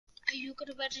you could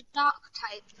have been a dark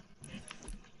type.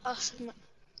 Or something.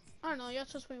 I don't know, yeah,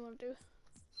 that's what we want to do.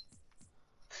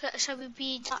 Shall we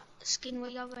be that skin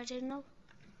we already know?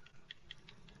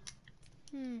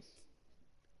 I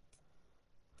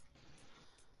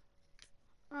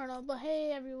don't know, but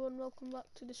hey everyone, welcome back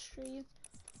to the stream.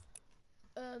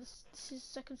 This is the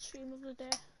second stream of the day,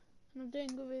 and I'm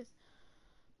doing it with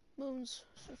Moons.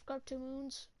 Subscribe to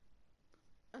Moons,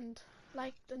 and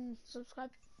like and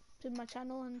subscribe to my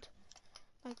channel, and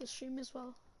like the stream as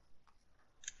well.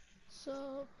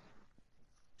 So,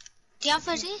 do you have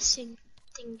a racing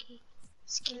thingy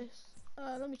skin?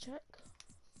 Let me check.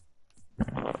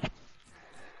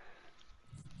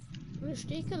 Blue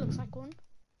Streaker looks like one.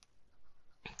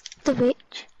 The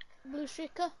witch. Blue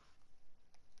Streaker.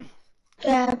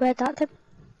 Yeah, I read that then.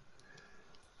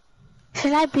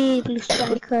 Should I be Blue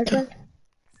Striker as well?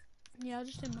 Yeah, I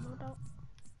just didn't know that.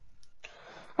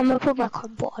 I'm gonna put my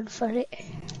combo on for it.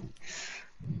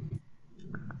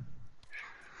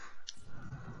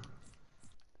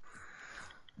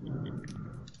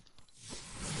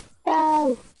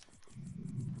 No!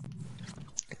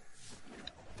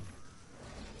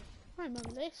 I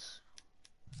remember this.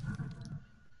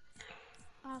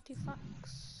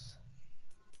 Artifacts.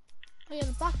 Oh yeah,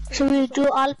 the back. Should we do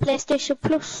all PlayStation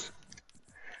Plus?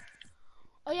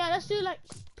 Oh yeah, let's do like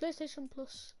PlayStation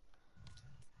Plus.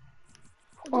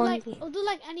 I'll do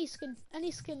like any skin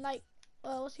like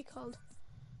what's he called?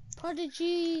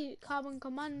 Prodigy, Carbon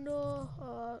Commando,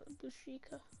 Blue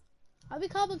Streaker. I'll be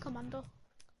Carbon Commando.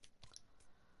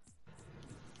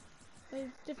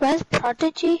 Where's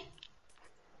Prodigy?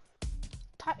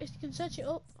 You can search it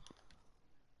up.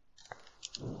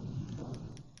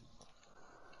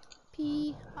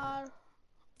 P-R-O-D.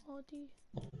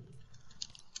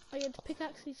 Oh yeah, the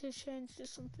pickaxe needs to change to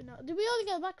something else. Did we only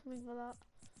get a back ring for that?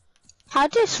 How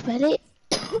do you spell it?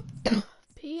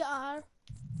 P-R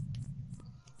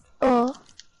O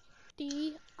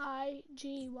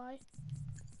D-I-G-Y.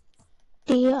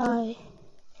 D-I-G.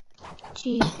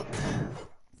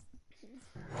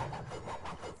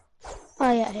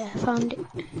 Oh yeah, I found it.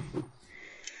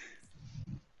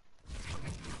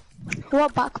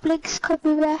 What back blinks could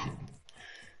be there?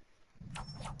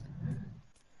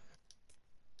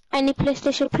 Any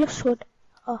PlayStation Plus would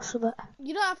also that.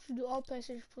 You don't have to do all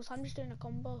PlayStation Plus, I'm just doing a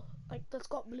combo, like that's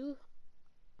got blue.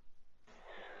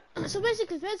 So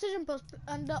basically PlayStation Plus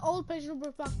and the old PlayStation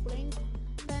Plus back bling,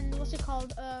 then what's it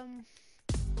called?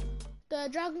 The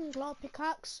Dragon Claw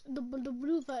pickaxe, the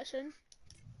blue version.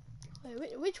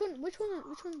 Wait, which one's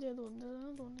the other one? There's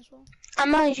another one as well. I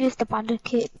might use the banner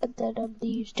kit and then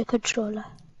use the controller.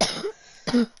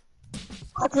 I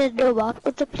didn't know what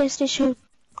with the PlayStation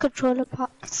controller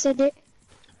packs in it.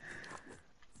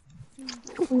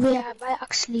 Yeah, I might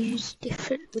actually use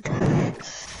different one.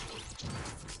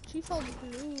 She felt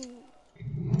blue.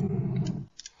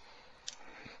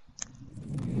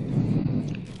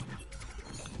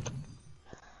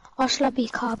 Or shall I be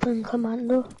Carbon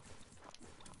Commando?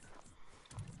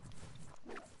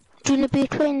 Do you want to be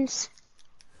twins?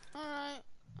 Alright,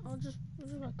 I'll just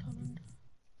like Carbon.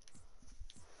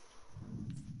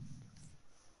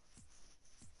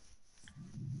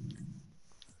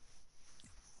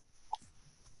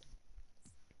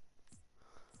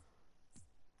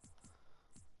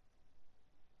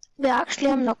 Yeah, actually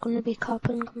I'm not going to be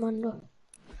Carbon Commando.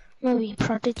 I'm going to be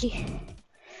Prodigy.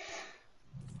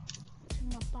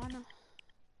 My banner.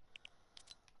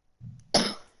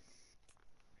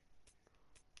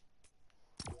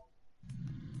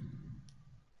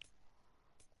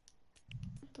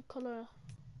 The color.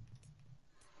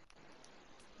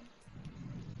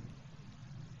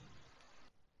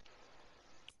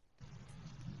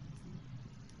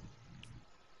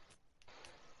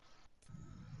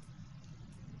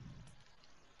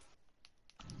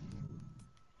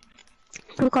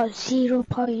 We got 0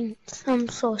 points. I'm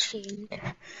so ashamed.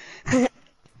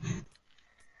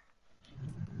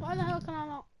 Why the hell can I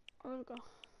not? There we go.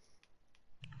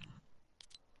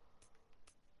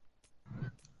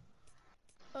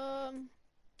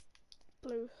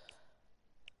 Blue.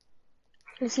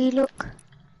 Does he look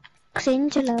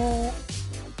cringe alert?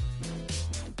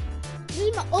 This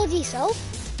is my OG self.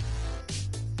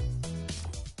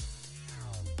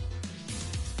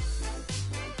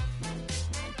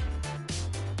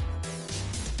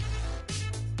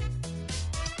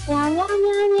 Meow meow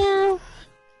meow meow.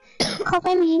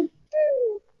 Cover me.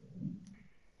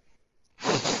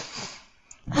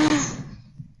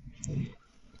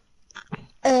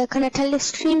 Can I tell the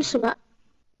stream something?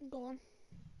 Go on.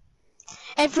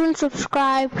 Everyone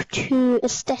subscribe to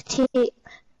Aesthetic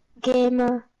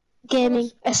Gaming.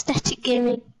 Aesthetic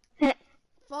Gaming.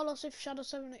 Follow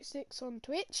SwiftShadow786 on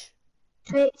Twitch.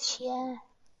 Twitch, yeah.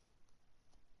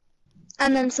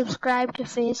 And then subscribe to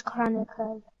Face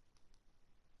Chronicle.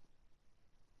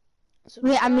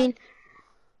 Wait, I mean,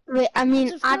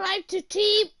 subscribe to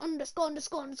team underscore.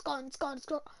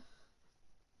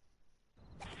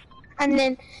 And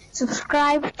then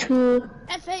subscribe to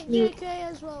F8JK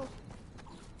as well.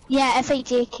 Yeah,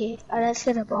 F8JK. Oh, that's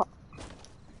good about.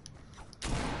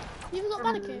 You've got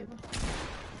barricade.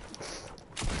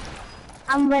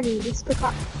 I'm ready. Let's pick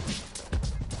up.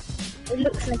 It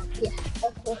looks like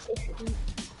of course it should be.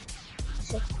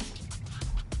 So.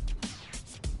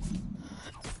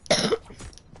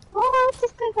 Oh,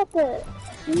 just pick up the.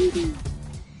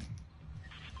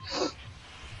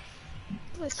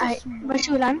 Alright, where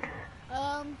should we land?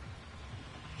 We'll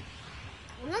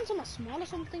land somewhere small or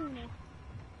something, you know.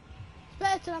 It's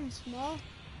better to land small.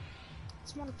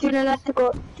 Smaller. Do you know to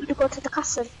go? Do you go to the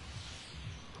castle?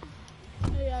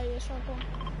 Yeah, sure, go on.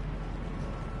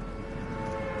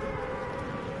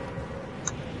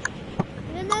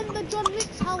 Remember John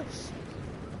Wick's house?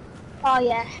 Oh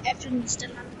yeah, everyone's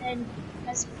still landing.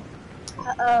 There's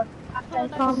after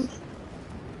bombs.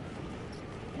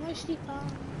 Nice deep.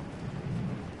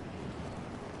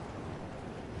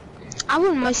 I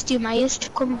want my Stu Myers to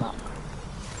come back.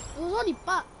 It was only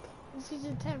back in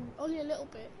season 10, only a little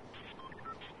bit.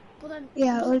 But then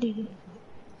only.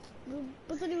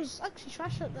 But then it was actually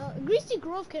trash at that. Greasy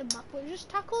Grove came back, but it was just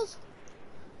tacos.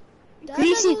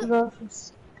 Greasy Grove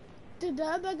was. The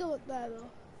Durburger was there though.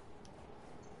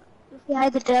 Yeah,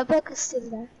 the Durburger's still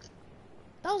there.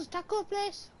 That was a taco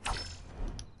place.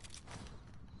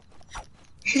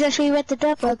 Should I show you where the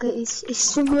Durburger is? It's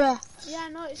somewhere. Yeah,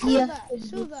 no, it's still there. It's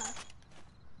still there.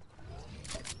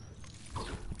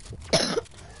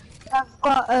 I've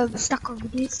got a stack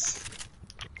of these.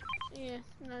 Yeah,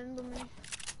 no, under me.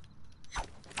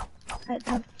 Like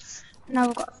that. Now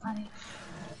I've got 5.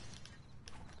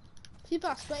 People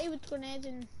are sweaty with grenades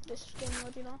in this game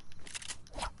mode, you know.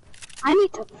 I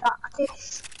need to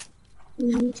practice. We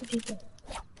need to do the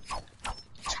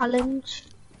challenge.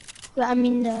 Yeah, I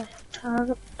mean the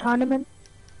tournament.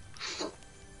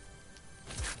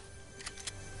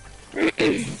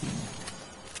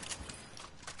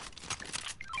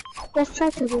 Let's try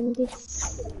to win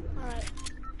this. Alright.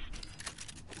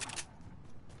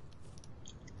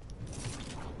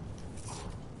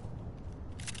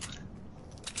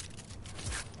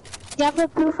 Do you have a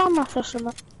blue farmhouse or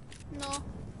something? No.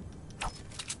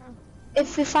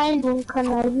 If we find one, can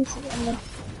I use it? And then...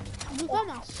 Blue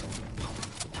farmhouse?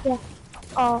 Yeah.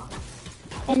 Or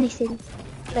anything.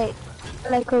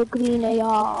 Like a green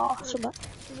AR or something.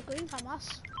 There's a green farmhouse.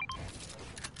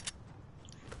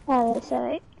 Oh, that's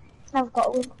alright. I've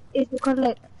got one. It's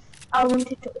because I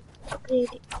wanted to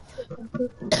upgrade it to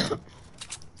improve.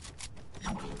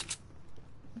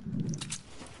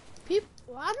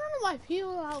 People, I don't know why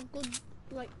people have good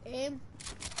aim.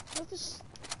 Just...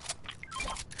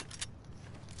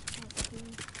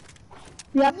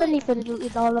 We haven't even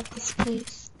looted all of this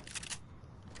place.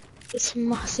 It's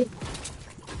massive.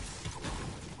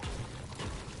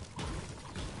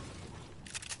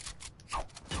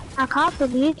 I can't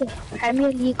believe the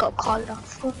Premier League got called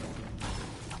off.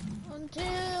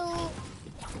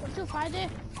 Until Friday.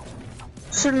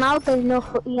 So now there's no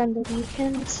footy on the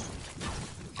weekends.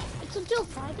 It's until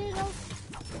Friday though.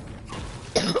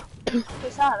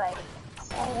 It's alright.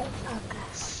 It's alright, I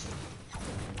guess.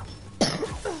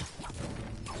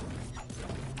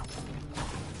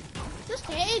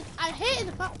 I hated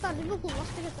the fact that Liverpool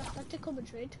lost against Atletico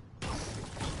Madrid.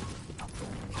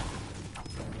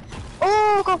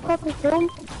 Oh, got purple phone.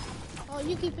 Oh,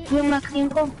 you keep it. You want my clean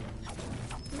phone?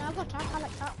 No, I got tap. I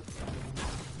like that.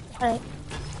 Alright.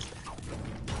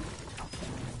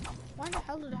 Why the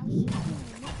hell did I have to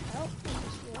help in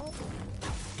this world?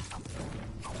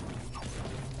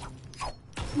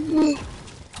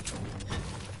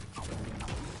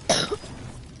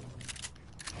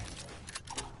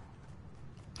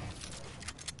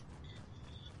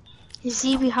 You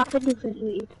see, we haven't even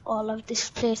looted all of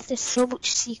this place. There's so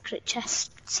much secret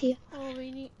chests here. Oh,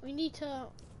 we need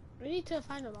to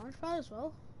find a launch pad as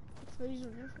well. For these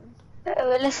ones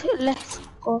different. Let's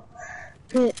go.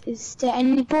 Is there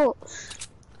any boats?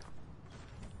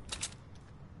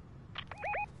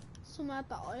 Somewhere at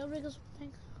the oil rig or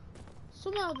something.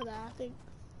 Somewhere over there, I think.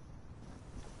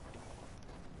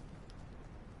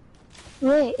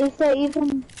 Wait, is there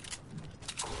even...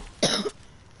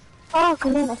 Oh,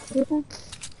 good, I see them.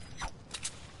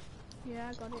 Yeah,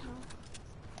 I got it now.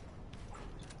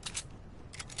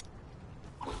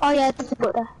 Oh yeah, there's a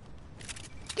boat there.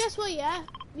 Guess what, yeah?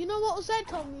 You know what was said,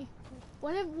 Tommy?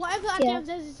 Whatever Yeah. Adam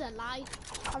says is a lie.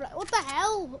 I'm like, what the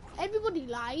hell? Everybody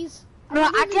lies. No,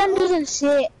 Adrian doesn't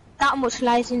say that much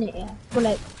lies in it, yeah. But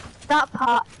like, that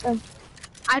part,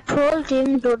 I told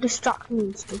him don't distract me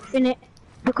and stuff, innit?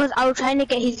 Because I was trying to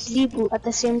get his reboot at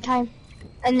the same time.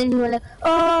 And then he was like,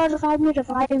 oh,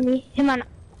 revive me. Him and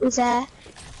Uzair.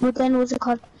 But then what's it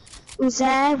called?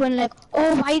 Uzair when like,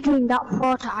 oh, why are you doing that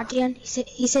for to Adrian?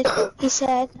 He said,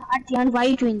 Adrian, why are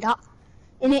you doing that?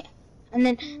 Innit? And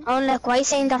then I was like, why are you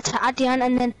saying that to Adrian?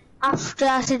 And then after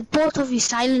I said, both of you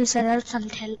silence or else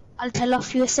I'll tell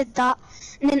off you. I said that.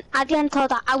 And then Adrian thought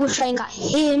that I was trying at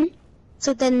him.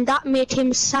 So then that made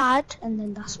him sad, and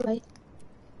then that's why.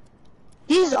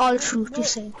 This is all true to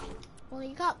say. Well,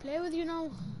 he can't play with you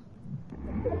now.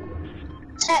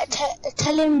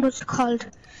 Tell him what's called.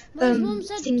 No, his mum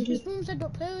said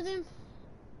don't play with him.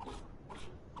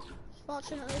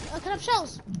 Fortunately. I can have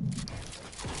shells.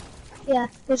 Yeah,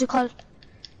 what's it called?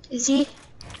 Is he?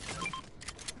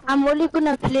 I'm only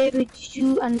gonna play with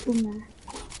you and Uma.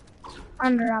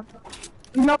 And Rabba.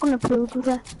 I'm not gonna play with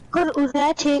Uzair. Because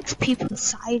Uzair takes people's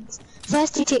sides.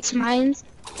 First he takes mine,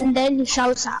 and then he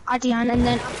shouts at Adrian, and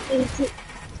then after he takes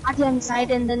Adrian's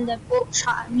side, and then they both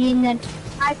shout at me, and then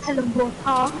I tell them both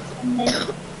off, and then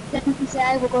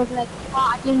Uzair goes like,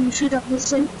 oh, Adrian, you should have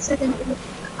listened. So then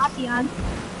Adrian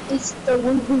is the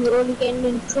one who's only getting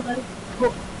in trouble.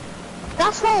 But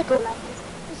that's why I don't like it.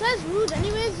 Uzair's rude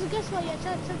anyways, so guess what, yeah,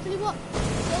 tell you what.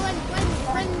 So when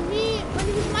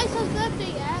it was my son's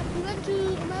birthday, yeah, we went to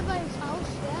Umay's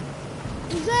house, yeah.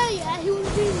 Uzair, yeah, he was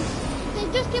being, they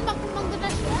just came back from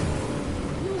Bangladesh, yeah.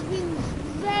 He was being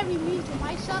very mean to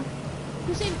my son. He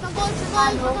was saying, Sagal.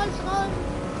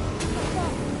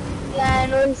 Yeah, I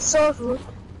know, he's so rude.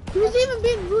 He was even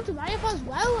being rude to Marifa as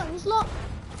well, and it was like...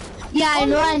 Yeah, I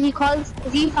know, and he calls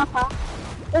Zifa.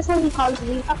 That's what he calls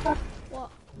Zifa. What?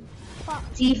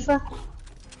 Zifa.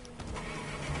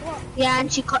 What? Yeah,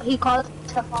 and he calls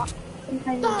her fat.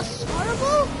 That's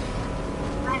horrible!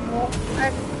 I know.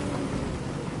 And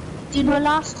do you know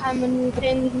last time when we were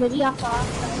playing with Maria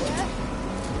Yeah.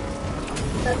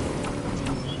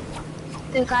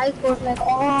 The guy goes like,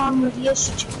 oh, Maria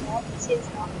should you know, he says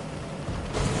that.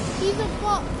 He's a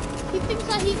bot. He thinks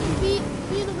that he can beat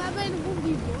me and Umeba in a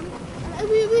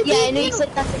 1v1. Yeah, I know he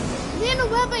said that. Me and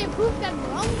Umeba proved them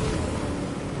wrong.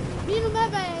 Me and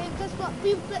Umeba, guess what?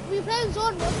 We play in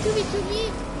zone 2v2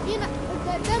 me and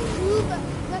them two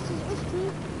versus us two.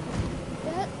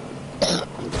 Yeah.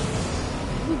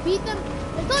 We beat them.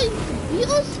 They thought you could beat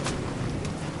us.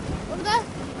 Over there.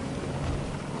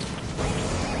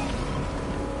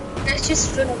 Let's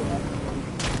just run over there.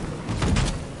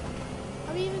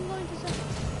 Are we even going to say?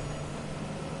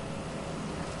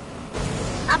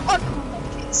 I've got combat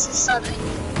cases, sorry.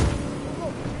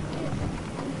 Oh,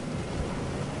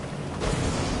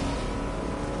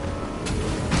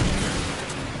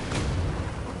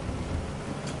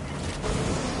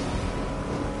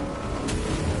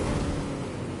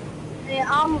 The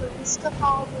armor and stuff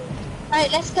all.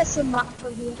 Alright, let's get some map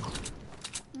from here.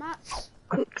 Mats.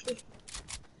 Quickly.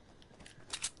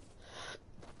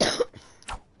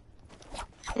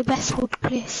 The best wood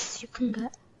place you can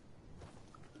get.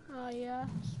 Oh yeah,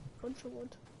 bunch of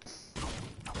wood.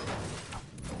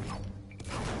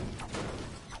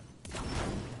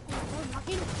 Oh,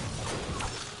 knocking.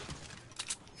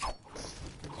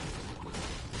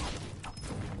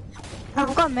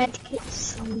 I've got medkits.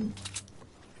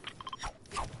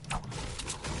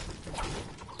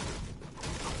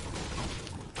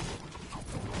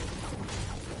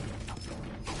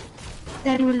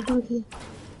 Then we'll do here.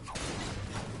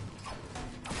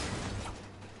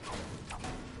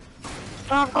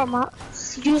 Oh, I've got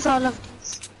maps. Use all of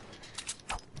these.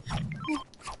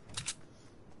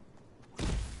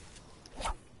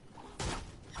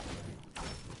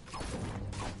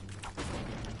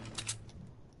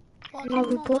 Now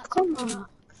we both got maps.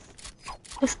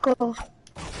 Let's go.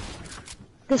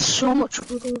 There's so much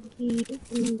food over here, you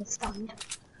don't understand.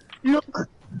 Look.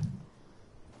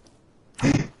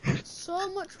 So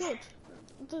much wood.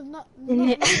 There's not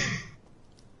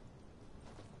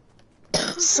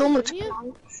So much here.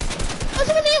 planks. Oh,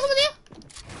 someone there!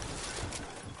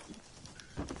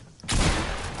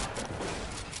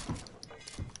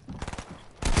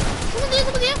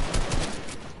 Someone there!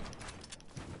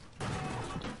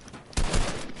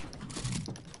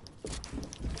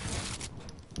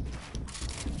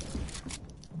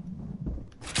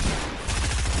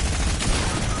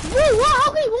 Whoa, what? How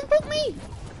can you one-pop me?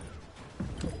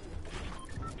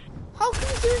 How can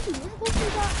you seriously one-pop me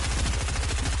that?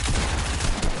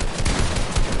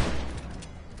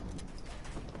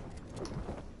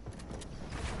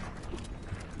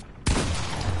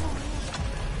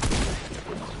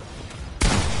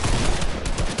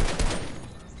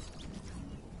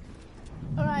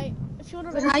 If you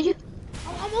wanna Where are you?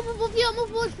 I'm up above you, I'm up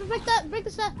above you. Break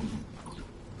the stair.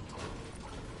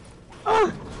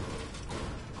 Oh!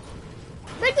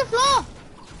 Break the floor!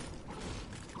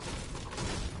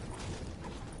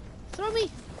 Throw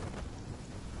me!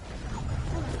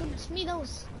 Oh my goodness me, that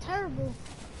was terrible.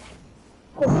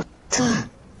 What?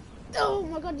 Oh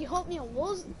my god, you hope me I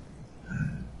was.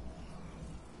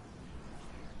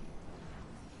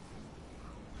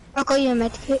 I got your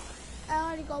medkit. I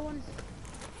already got one.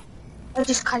 I'll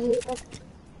just carry it then.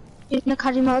 You're gonna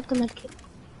carry me out the medkit.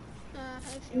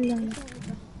 If you want me to.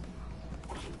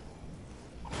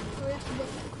 Oh, we have to build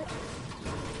that quick.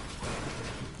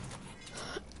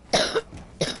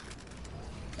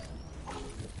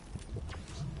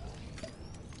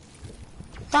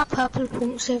 That purple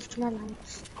pump saved my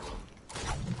life.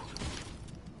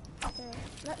 Okay,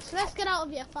 let's get out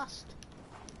of here fast.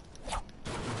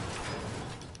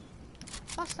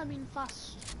 Fast, I mean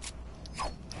fast.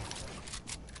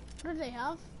 What do they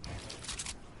have?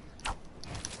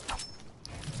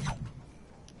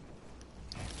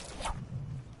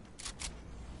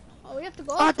 Oh, we have to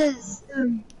go. Oh, there's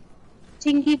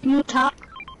thingy blue top.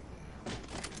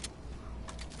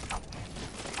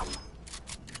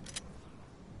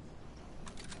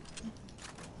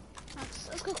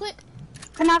 Let's go quick.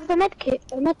 Can I have the medkit?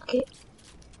 The medkit.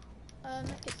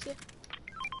 It's here.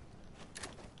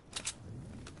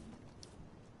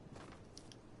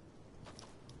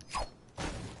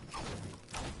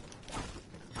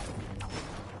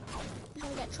 I'm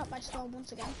gonna get trapped by storm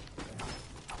once again.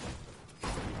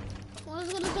 Oh,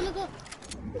 let's go.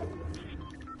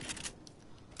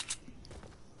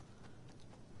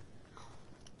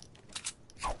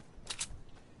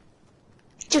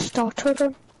 Just auto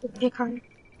them if you can.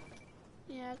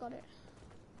 Yeah, I got it.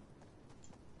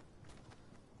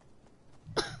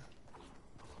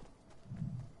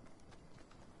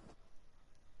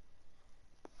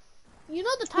 You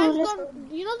know the time's gone.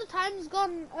 You know the time's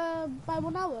gone by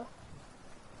 1 hour.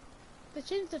 They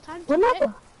changed the time today. 1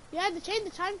 hour? Yeah, they changed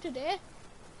the time today.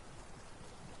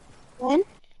 When?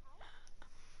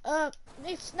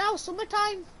 It's now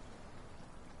summertime.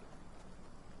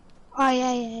 Oh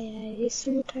yeah. It's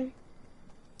summertime.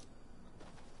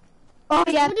 Oh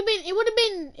yeah. It would have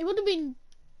been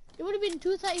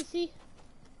 2:33.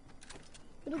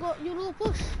 You wanna go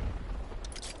push?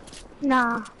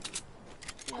 Nah.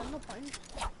 Yeah, no point.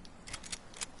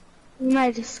 You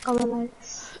might just go like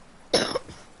this.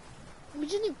 We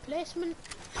just need placement.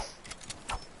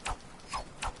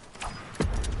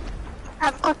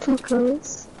 I've got 2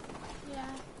 clothes.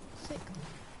 Yeah, sick.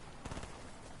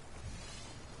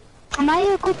 Am I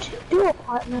a good duo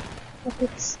partner? If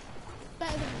it's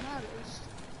Better than Maro's.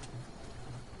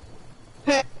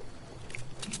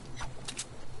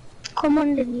 come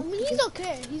on, then. I mean, he's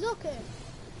okay.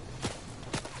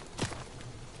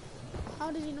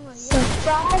 How does he know where he is?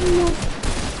 Oh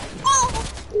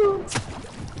no!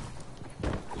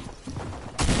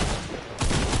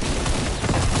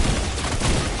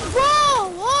 Whoa!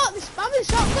 What? They're spamming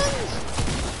shotguns.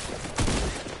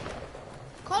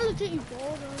 Call of Duty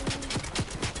boring.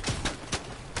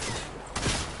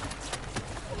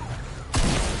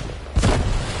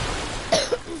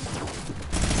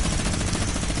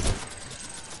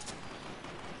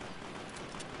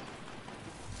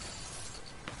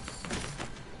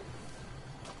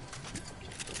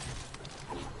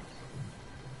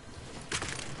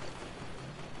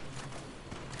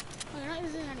 You're not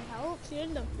using any help. You're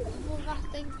in the that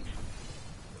thing.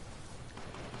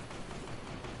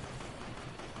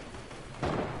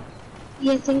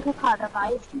 You think I can't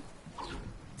revive him?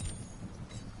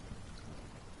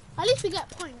 At least we get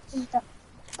points. Is that-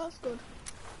 That's good.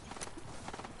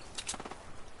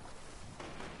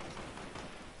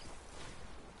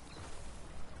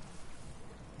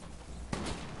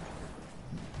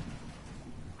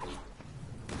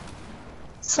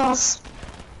 Sauce.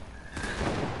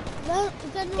 Well,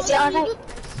 then Is it alright?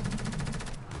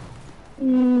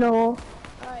 No.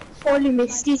 Alright. Only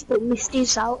Misty's, but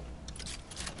Misty's out.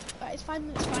 Alright, it's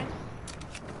fine. It's fine.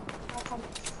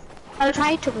 I'll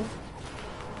try to win.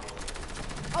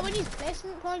 Oh, we need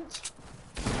placement points.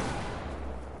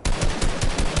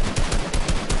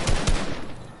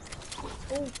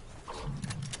 Oh.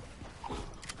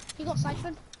 He got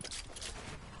siphoned.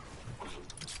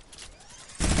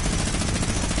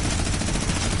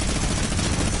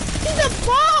 He's a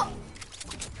bot!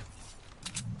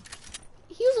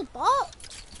 He was a bot?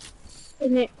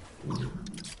 Isn't it?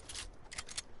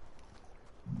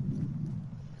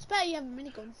 It's better you have a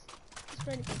minigun. It's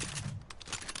really good.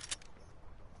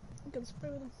 You can spray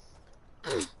with them.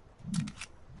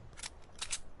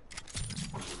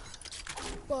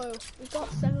 Bro, we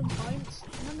got 7 points.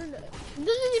 No, no, no. It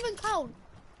doesn't even count.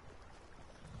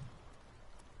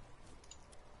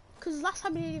 Because last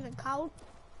time it didn't even count.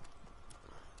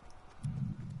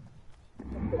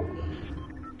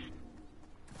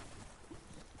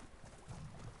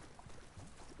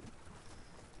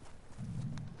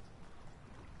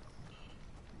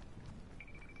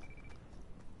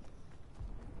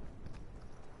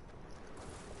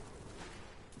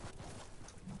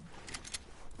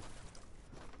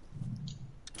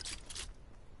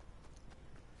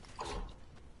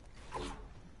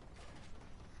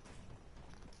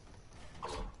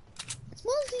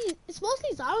 It's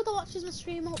mostly Zara that watches my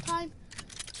stream all the time.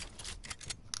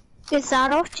 Is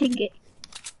Zara watching it?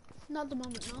 Not at the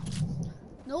moment, no.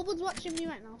 No one's watching me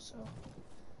right now, so.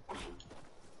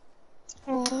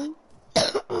 Oh.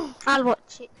 I'll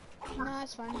watch it. Nah,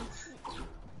 it's fine.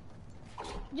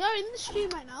 You're in the stream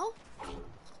right now?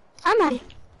 Am I?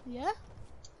 Yeah?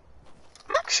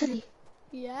 Actually?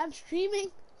 Yeah, I'm streaming.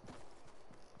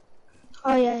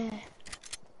 Oh yeah, yeah.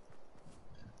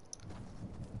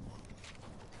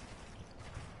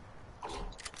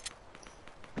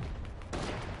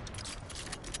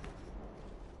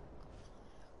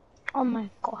 Oh my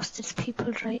gosh, there's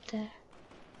people right there.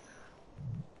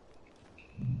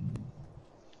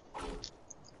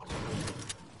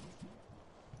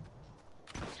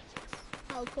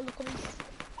 Oh, cool, they're coming.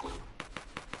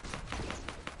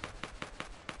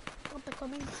 Oh, they're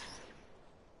coming.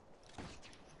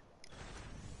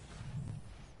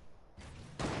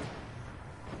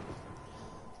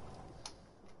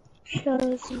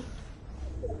 Shows you.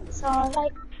 It's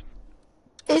alright.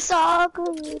 It's all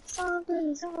good, it's all good,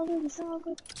 it's all good, it's all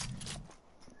good.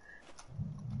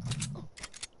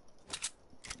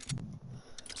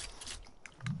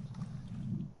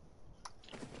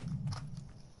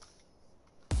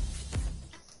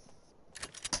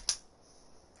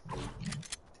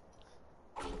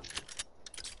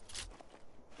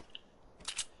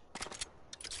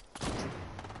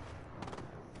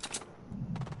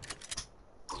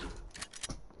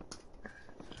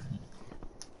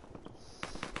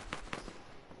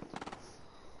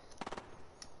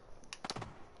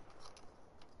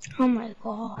 Oh my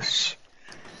gosh.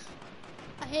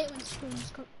 I hate when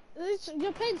screens come.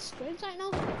 You're playing screens right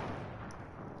now?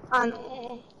 I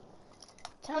know.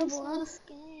 I'm Terrible, so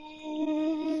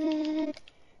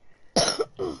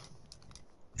scared.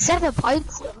 7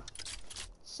 points though.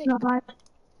 6. Not bad.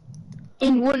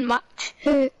 In one match.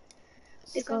 Let's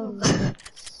 7 go.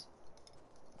 points.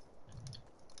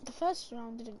 The first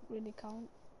round didn't really count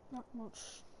that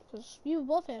much because we were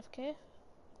both AFK.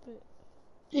 But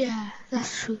Yeah,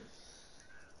 that's true.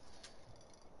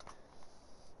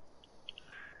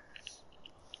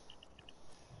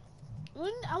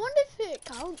 I wonder if it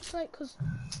counts, like, cause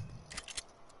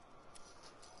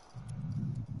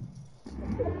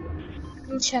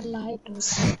Inshallah it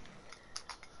does.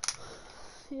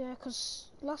 yeah, cause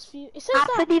last few it says I that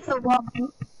couldn't even warmed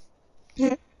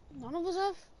up. none of us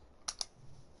have.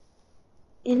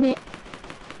 In it.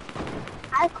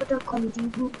 I could have gone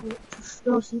Zebu, but just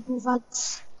no Zebu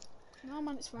ads. No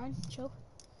man, it's fine. Chill.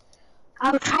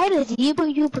 I would try the Zebu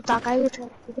you, but that guy would try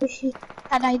to finish it.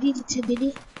 And I needed to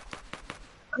mini.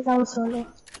 Because I was solo.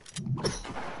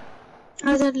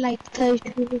 I was at like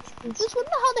 32 minutes. Just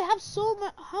wonder how they have so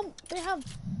much. How they have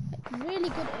like, really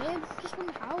good aim. Just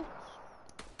wonder how.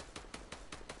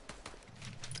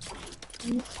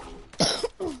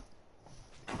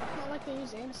 Not like they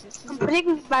use aim assist. I'm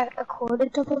putting my cord on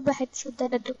top of my head so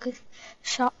that I took a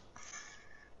shot.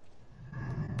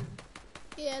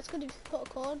 Yeah, it's good if you put a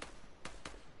cord.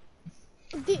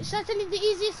 Should I tell you the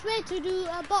easiest way to do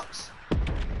a box?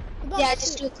 Yeah,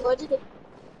 just do a cord in it.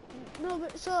 No,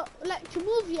 but so like to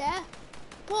move, yeah.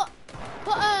 Put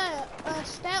a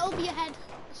stair over your head.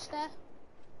 A stair.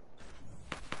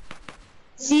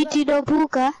 ZT no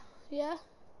Booga. Yeah.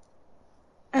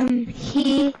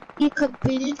 He could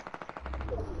build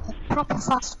a proper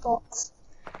fast box.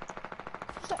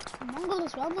 It's like Mongol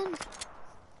as well, man.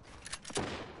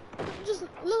 Just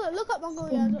look at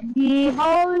Mongolia.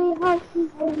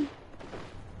 Holy.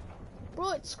 Bro,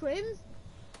 it screams.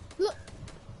 Look.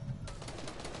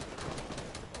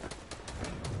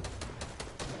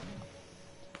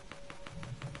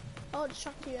 Oh, it's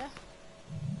shocked you, yeah.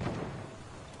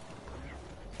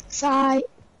 Side.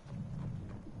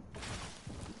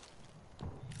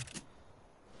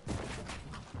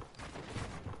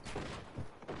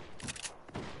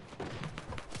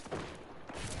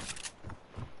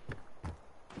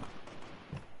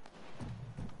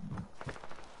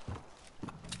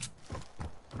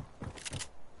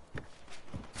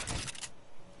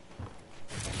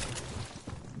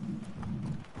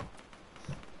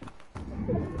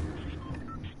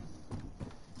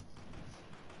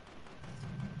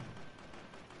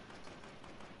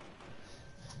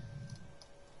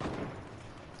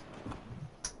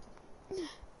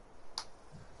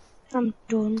 I'm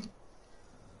done.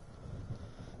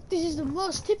 This is the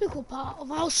most typical part of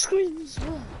how screams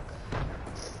work.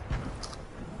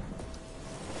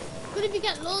 Good if you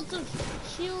get loads of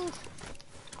shield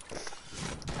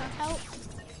and health.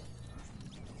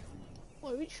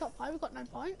 Oh, we reached shot 5, we got 9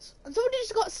 points. And somebody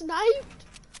just got sniped.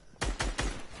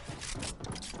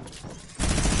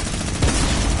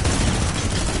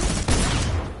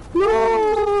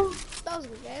 No! That was a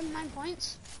good game, 9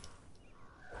 points.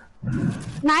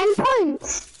 9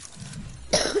 points?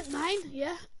 9,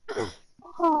 yeah.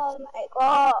 Oh my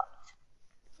god.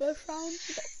 First round,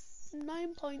 we got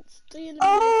 9 points. 3 eliminations.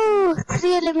 Oh,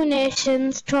 3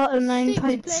 eliminations, total 9 6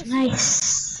 points. places.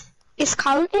 Nice. It's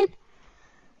counting?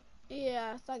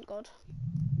 Yeah, thank God.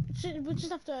 We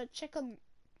just have to check on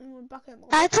when we're back in.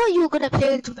 I thought you were gonna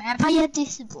play with Vampire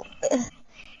this book.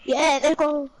 Yeah, let's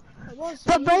go. It was.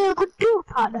 But you're a good duo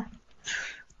partner.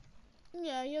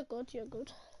 Yeah, you're good. You're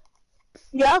good.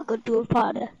 You're a good duo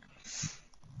partner.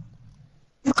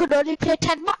 You could only play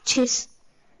 10 matches.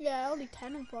 Yeah, only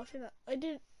 10, unfortunately. I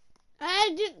didn't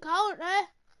count, eh?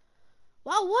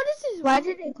 Wow, what is this? Why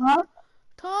did it count?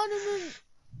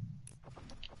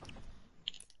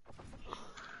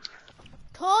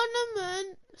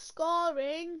 Tournament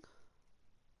scoring.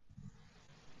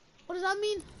 What does that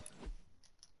mean?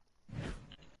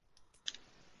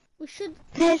 We should.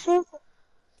 This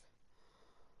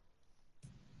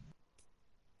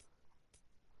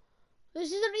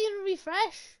isn't even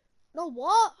refresh. No,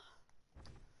 what?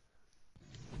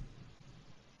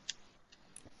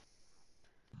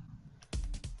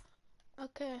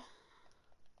 Okay.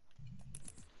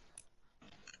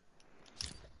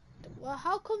 Well,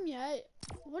 how come, yeah?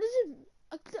 What is it?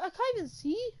 I can't even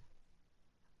see.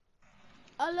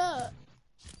 Alert.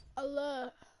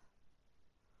 Alert.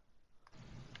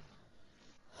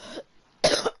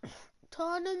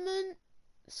 Tournament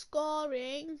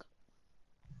scoring.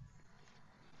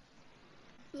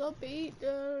 Lobby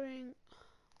during.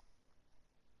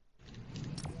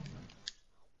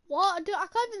 What? I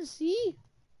can't even see.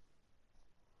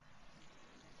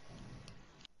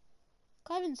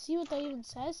 Can't even see what that even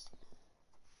says.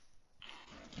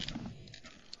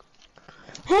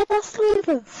 Hey, that's not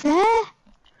even fair.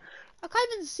 I can't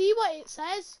even see what it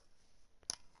says.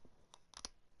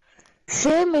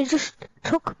 Same, it just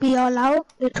took me all out.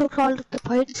 It took all of the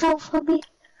points out for me.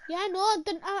 Yeah, no, and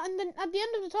then at the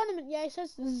end of the tournament, yeah, it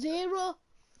says 0.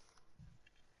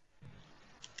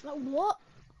 Like, what?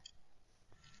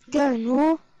 Yeah,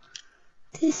 no.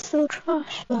 This is so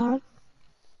trash, man.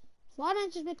 Why don't I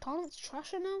just make tournaments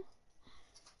trasher now?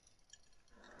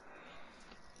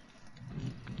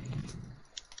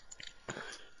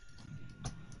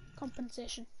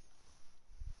 Compensation.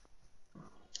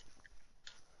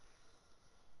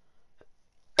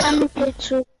 I'm a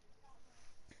picture.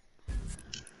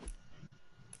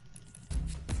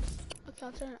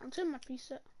 Okay, I'll turn my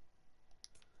preset.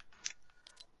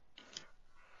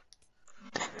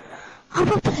 I'm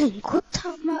not playing good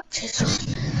time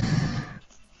matches.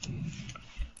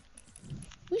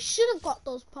 We should have got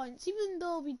those points, even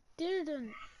though we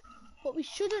didn't. But we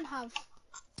shouldn't have.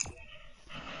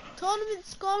 Tournament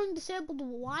scoring disabled.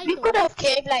 Why? We could have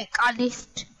came like at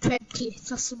least 20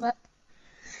 or something.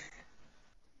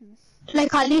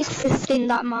 Like at least 15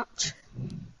 that match.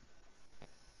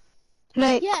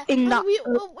 Like yeah, in that.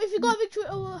 If we got a victory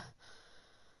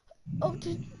up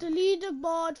to the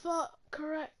leaderboard for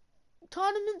correct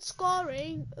tournament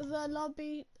scoring, the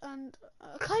lobby, and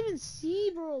I can't even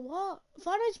see, bro. What?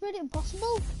 Fortnite's made it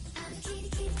impossible.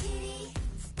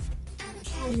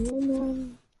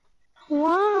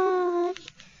 Why?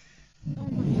 Oh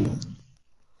my God.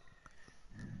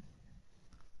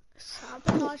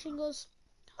 Sabotaging us.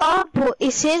 Oh, but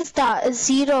it says that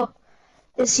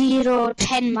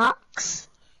 10 max.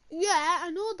 Yeah, I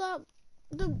know that.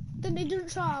 Then they didn't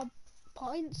show our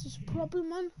points. It's a problem,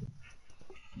 man.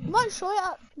 I might show it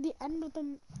at the end of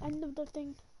the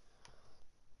thing.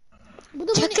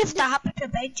 But Check if that happened to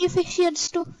Benji Fishy and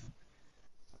stuff.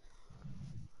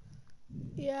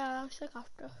 Yeah, I'll check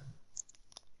after.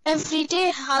 Every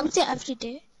day? How is it every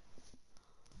day?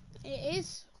 It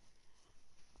is.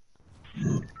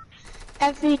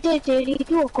 Every day they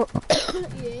do a cup.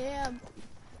 Yeah.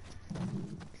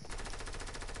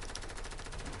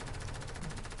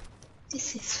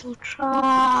 This is so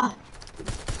trash.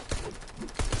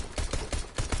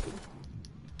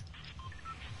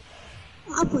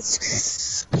 I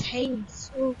was playing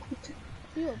so good.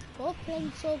 We were both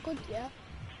playing so good, yeah.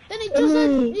 Then it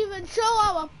doesn't even show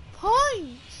our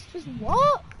points. Just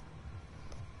what?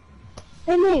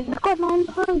 Hey mate, we got 9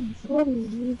 points. What do you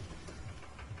mean?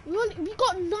 We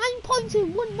got 9 points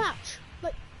in one match.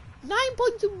 Like, 9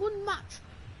 points in one match.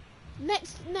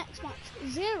 Next match,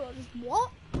 0. Just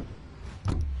what?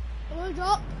 Hello,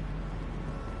 drop.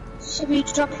 Should we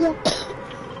drop here?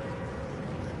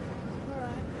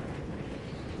 Alright.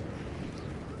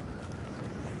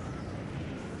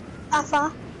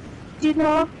 Alpha, do you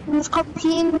know we was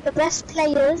competing with the best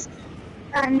players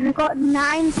and we got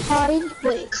 9 points,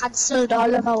 but it cancelled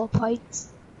all of our points.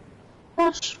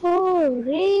 That's so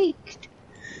rigged.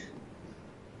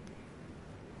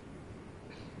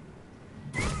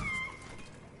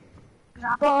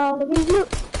 Grab all of his loot.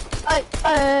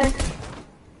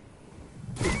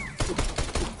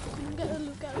 Get a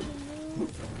look at the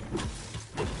move.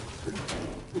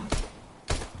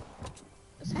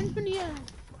 There's henchman here,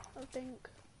 I think.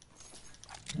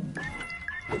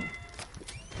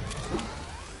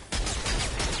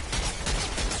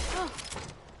 Oh.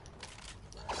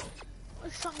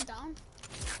 It shot me down.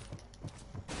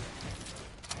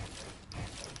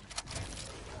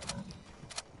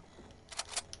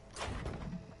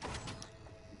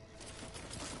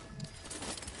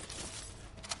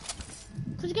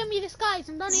 Could you get me this, guys?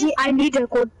 I'm done here. See, I need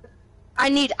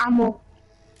ammo.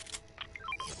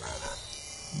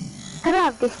 Can I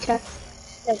have this chest?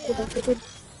 Can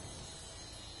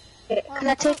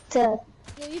I take the...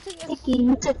 Yeah, you take it. Vicky,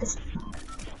 you take this.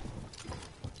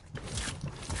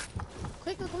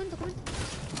 Quick, come in.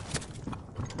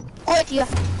 Oh dear.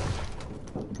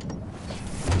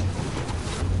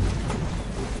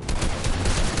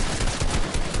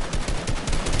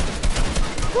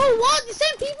 Whoa, what? The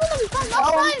same people that we found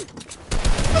last time?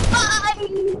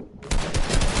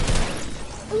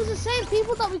 It was the same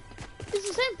people that we... It's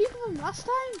the same people from last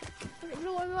time. You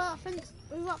know, we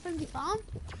were at Friendly Farm.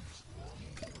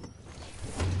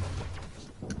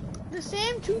 The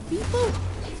same 2 people.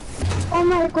 Oh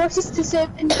my gosh, it's the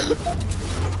same.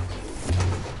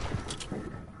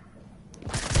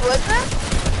 Was it?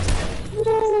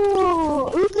 No,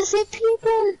 it's the same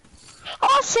people.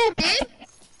 Oh, same people.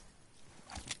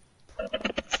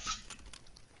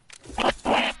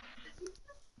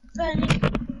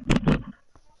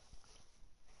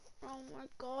 Oh my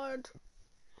god.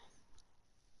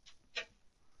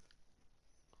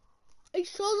 It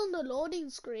shows on the loading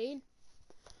screen.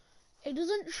 It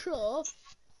doesn't show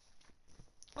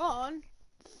on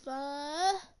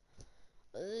the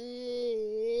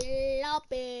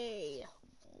lobby.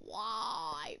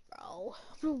 Why, bro?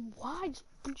 Why?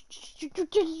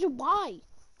 Why? Why?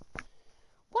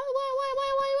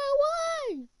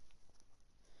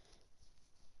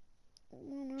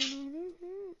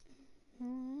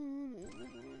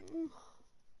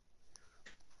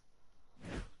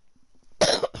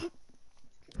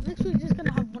 Next we're just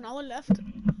gonna have 1 hour left.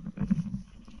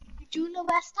 Do you know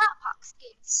where Star Pack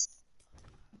skins?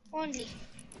 Only.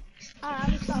 I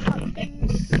have Star Pack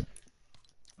skins.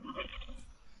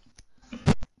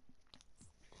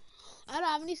 I don't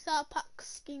have any Star Pack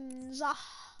skins. Yeah,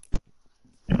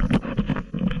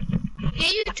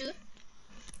 you do.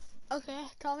 Okay,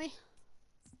 tell me.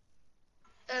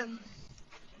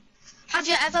 Have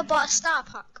you ever bought a Star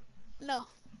Pack? No.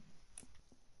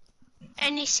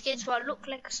 Any skins will look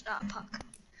like a Star Pack.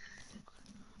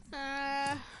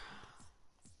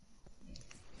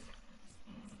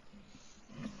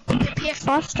 The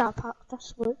PS4 Star Pack,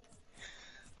 that's good.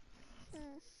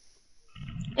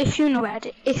 If you know where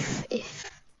it is, if.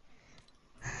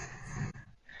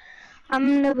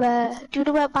 I'm gonna do you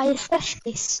know where buy a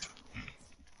specialist?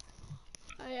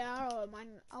 Oh yeah,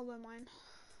 I'll wear mine.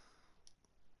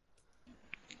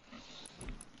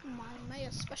 My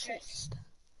specialist.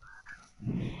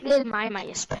 My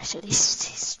Maya specialist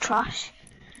is trash.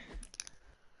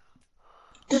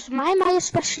 Does my Maya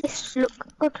specialist look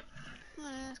good?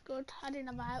 That's good. I don't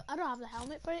have the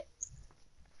helmet for it.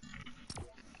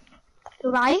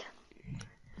 Why?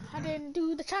 I didn't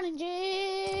do the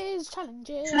challenges.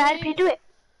 Should I help you do it?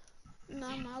 No,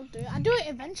 I'll do it. I do it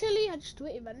eventually. I just do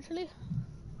it eventually.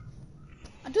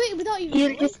 I do it without even You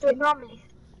knowing. just do it normally.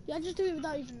 Yeah, I just do it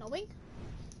without even knowing.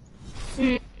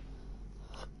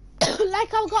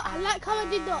 like how I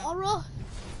did the oral.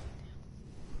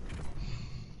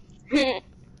 Do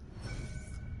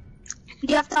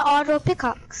you have the auto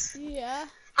pickaxe? Yeah.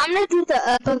 I'm gonna do the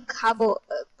urban cabo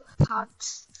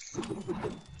parts.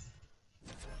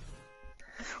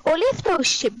 Only if those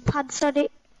shin pads on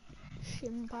it.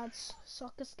 Shin pads,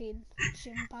 soccer skin,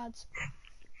 shin pads.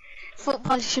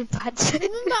 Football shin pads.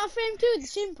 Remember that frame too, the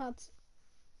shin pads?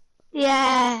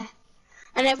 Yeah.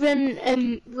 And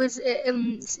everyone was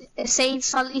saying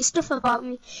salty stuff about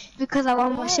me because I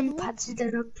want my shin pads in the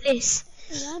wrong place.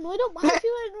 Yeah, no, I don't mind if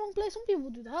you were in the wrong place. Some people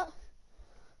do that.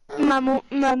 My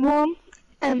mom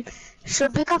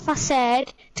Shabikafa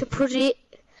said to put it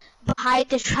behind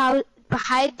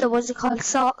behind the what's it called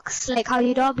socks, like how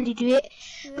you normally do it.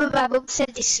 Yeah. But my mum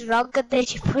said this is wrong, and then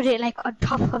she put it like on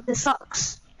top of the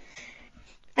socks.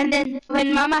 And then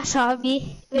when Mama saw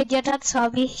me, when your dad saw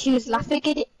me, she was laughing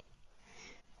at it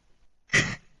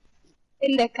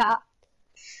in the car.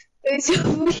 It was so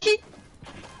funny,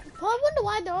 But I wonder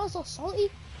why they're all so salty.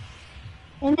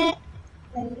 isn't it?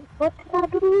 Like, what did I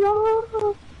do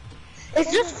wrong?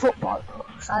 It's just football, though,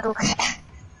 so I don't care.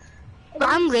 But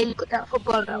I'm really good at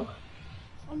football now.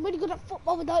 I'm really good at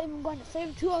football without even going to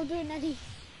save 2 or doing any.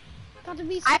 Gotta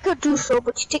be. I could do so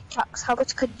much TikToks. How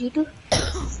much could you do?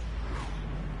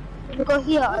 You go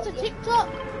here. What's a TikTok?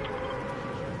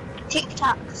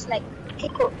 TikToks, like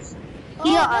pickles. Oh,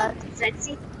 Here yeah. are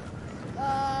Frenzy.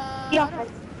 I Here are don't-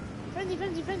 Frenzy.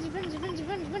 Frenzy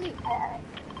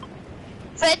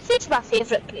is my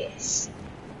favourite place.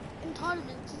 In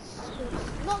tournaments,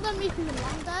 it's not that many people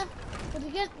land there, but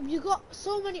you got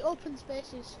so many open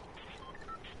spaces,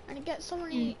 and you get so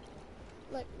many,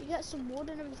 like you get some wood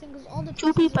and everything because all the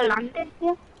 2 people landed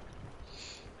here.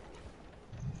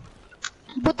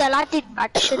 But they landed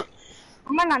bad shit.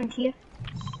 I'm gonna land here.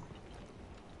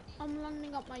 I'm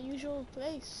landing at my usual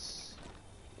place.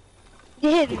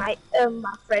 This is my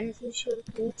friend's usual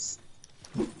place.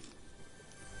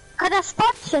 Can I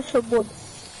sponsor someone?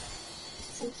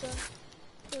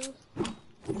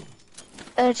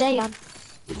 Jayan.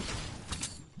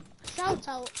 Shout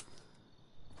out.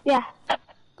 Yeah.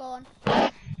 Go on.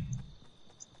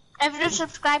 Everyone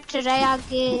subscribe to Jayan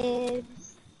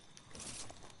Games.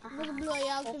 Another blue eye,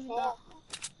 I'll give you that.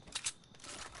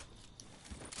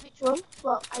 Which one?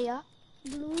 What? Aya?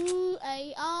 Blue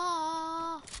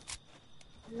AR.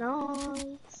 No.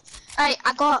 I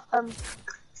got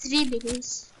 3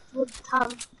 minis. Would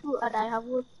have 2 and I have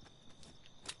 1.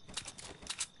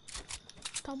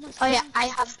 Thomas. Oh yeah, I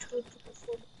have 2 to the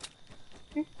phone.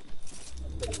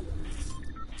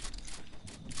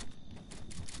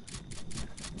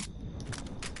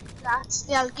 That's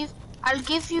I'll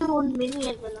give you 1 mini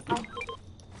and then I'll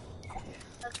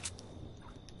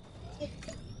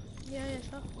Yeah,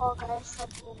 sure. Oh guys,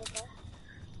 something over there.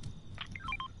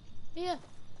 Yeah.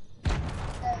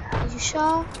 Are you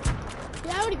sure?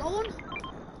 Yeah, I already got one.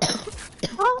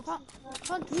 What?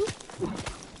 Can't you?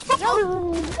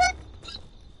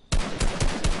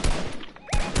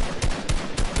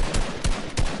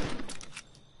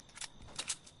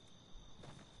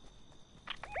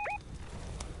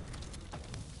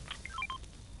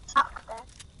 Tuck there.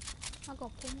 I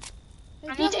got pumped.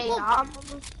 I need a arm.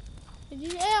 You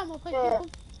need ammo, play Yeah. people.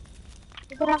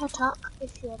 You could have a tuck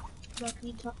if you're like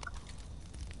me tuck.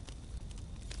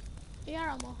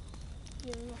 Yeah, ammo.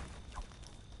 Yeah.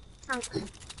 Thanks.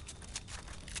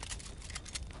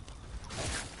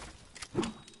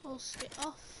 I'll skip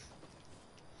off.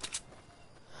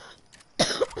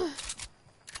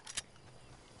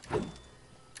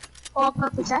 Or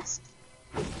purple chest.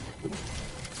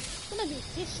 Gonna be a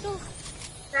pistol.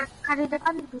 Carry the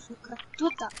gun to suka. Do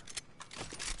that.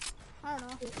 I don't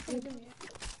know. What are you doing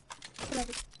here?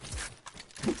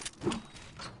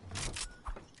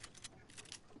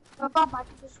 Papa,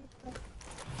 bati to suka.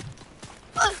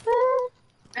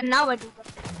 And now I do that.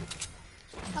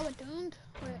 How it doomed?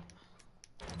 Wait.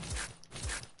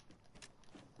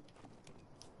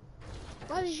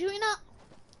 What are you shooting at?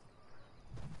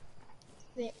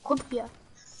 Wait, come here.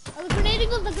 Oh, the grenade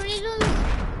goes, the grenade goes.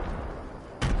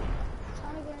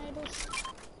 Tiny grenades.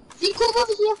 See, come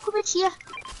over here, come over here.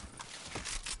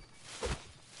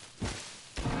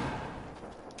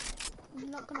 I'm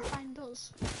not gonna find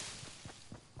those.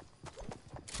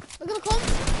 We're gonna come.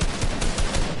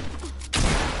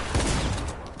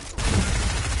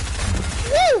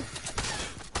 Woo!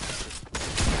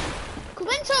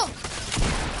 Commento!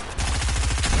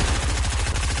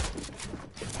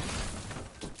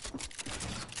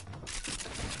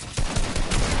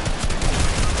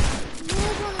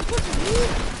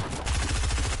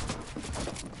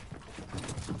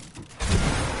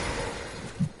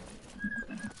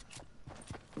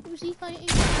 Who's he fighting?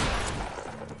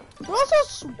 They're also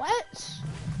sweats.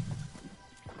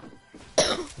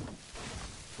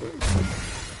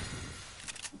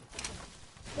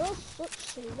 They're all such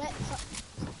sweats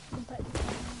compared to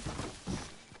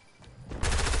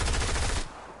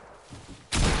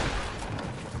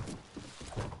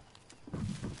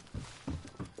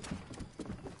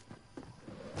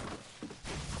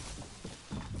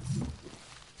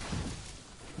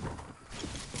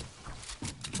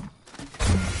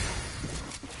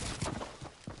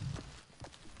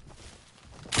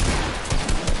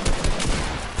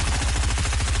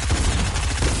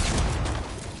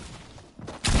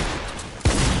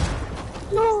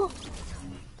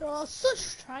Oh,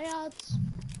 such tryhards.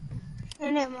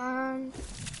 Innit, man?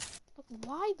 Look,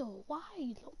 why though?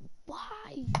 Why? Look,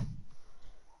 why?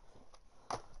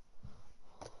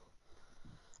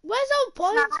 Where's our Shall I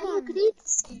points, buy a man? green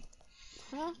skin?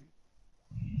 Huh?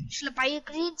 Shall I buy a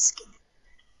green skin?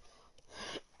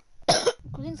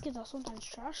 Green skins are sometimes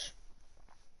trash.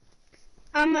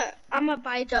 I'm a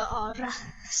buy the aura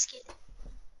skin.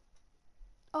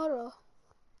 Aura,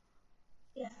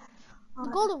 Yeah. the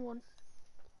Aura. golden one.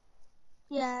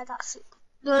 Yeah, that's it.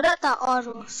 No, not that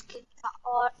aura skin. That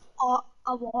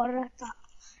aura. That.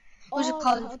 What's it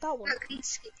called? That one. That green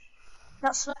skin.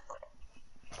 That's what.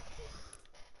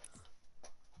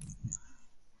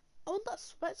 I want that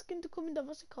sweat skin to come in the,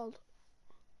 what's it called?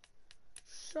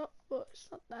 Shop, but it's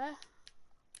not there.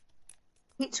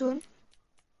 Which one?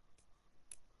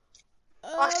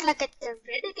 Or shall I get the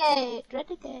renegade?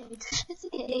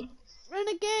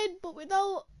 Renegade, but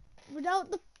without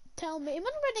the tell me. When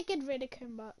Renegade really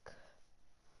came back.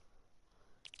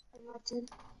 Imagine.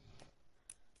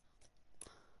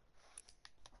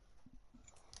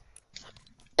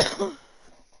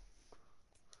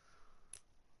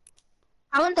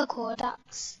 I want the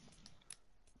Kodaks.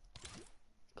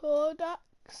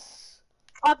 Kodaks.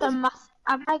 Or the math.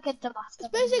 I might get the master.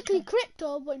 It's basically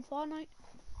crypto, but in Fortnite.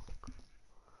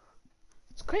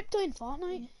 It's crypto in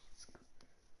Fortnite.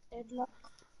 Deadlock.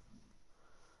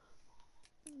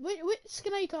 Which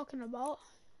skin are you talking about?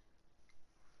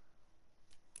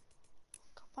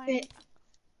 Can't find Wait. it.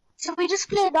 So we just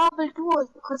play double duos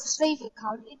because it's favorite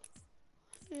counting.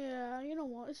 Yeah, you know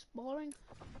what? It's boring.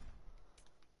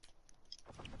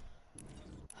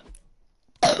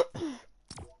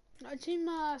 I changed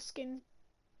my skin.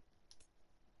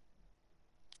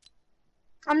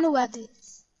 I'm not worth it.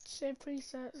 Save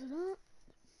presets.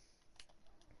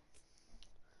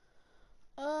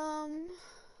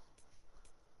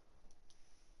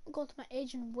 Go to my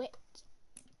agent wit.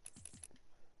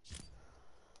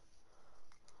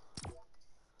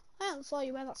 I haven't saw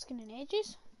you wear that skin in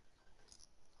ages.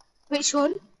 Which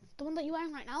one? The one that you're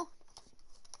wearing right now.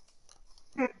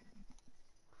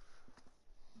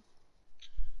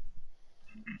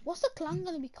 What's the clan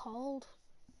gonna be called?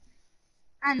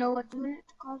 I know what you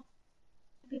want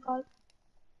to be called.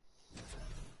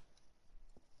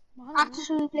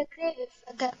 After we play creative,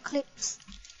 I get clips.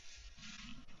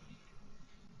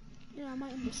 Yeah, I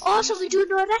might understand. Also, we do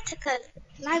theoretical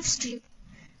live stream.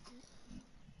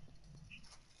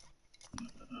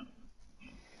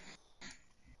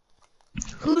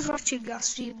 Who's watching your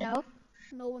stream now?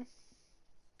 No one.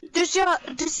 Does your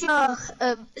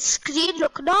screen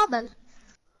look normal,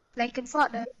 like in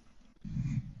Fortnite?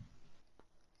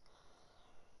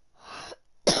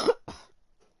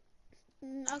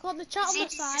 I got the chat on the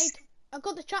side. I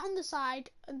got the chat on the side,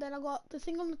 and then I got the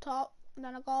thing on the top, and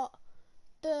then I got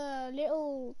the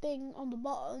little thing on the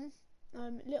bottom,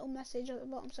 little message at the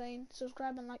bottom saying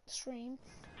subscribe and like the stream.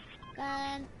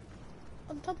 And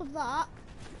on top of that,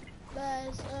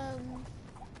 there's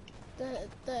the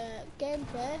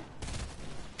gameplay,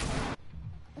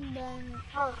 and then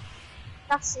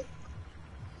That's it.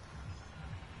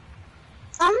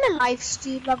 I'm gonna live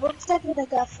stream. I'm upset when I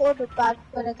get a phone bad.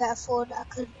 When I get a phone, I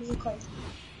could be because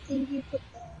you put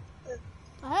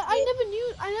I never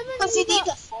knew. Because you need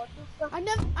a phone number.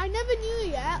 I never knew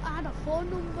yet. I had a phone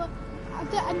number.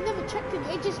 I never checked in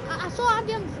ages. I saw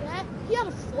Adrian's there. He had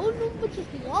a phone number. Just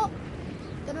what?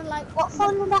 Then I'm like, what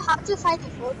phone number? How do you find a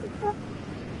phone number?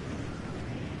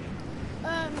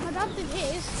 My dad did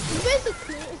his. And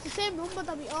basically, it's the same number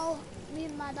that me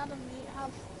and my dad and me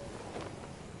have.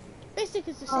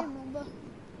 Basically, it's the same number.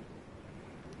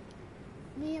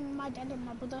 Me and my dad and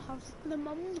my brother have. The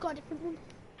mum's got a different one.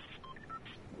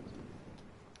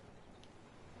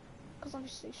 Because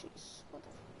obviously she's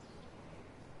whatever.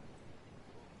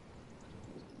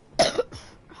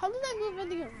 How did I move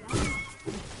anything around?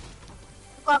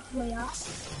 Got my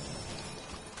ass.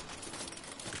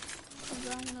 I'm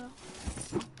gonna...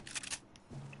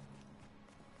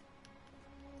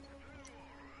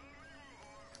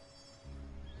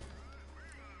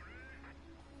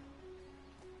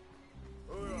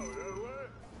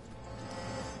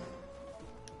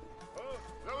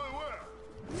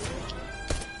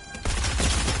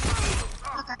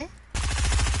 Okay.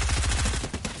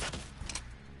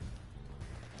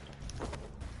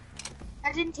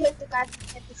 I didn't take the guy at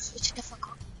the switch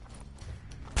difficult.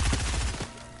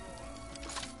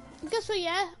 Guess what?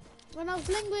 Yeah, when I was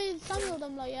playing with Samuel,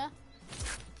 them like yeah,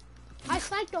 I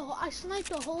sniped the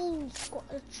whole squad,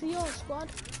 trio squad.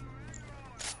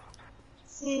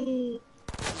 Who's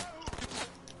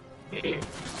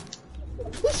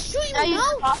shooting me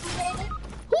now?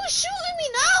 Who's shooting me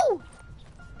now?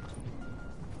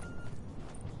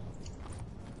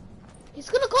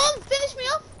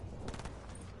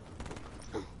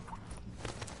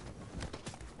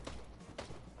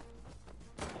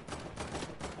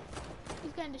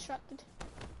 disconnected.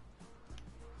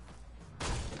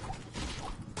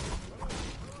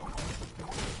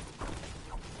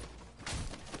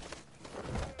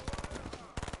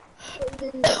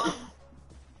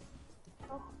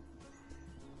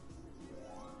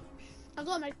 I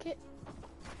got a med kit.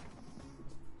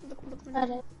 Look.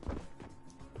 Alright.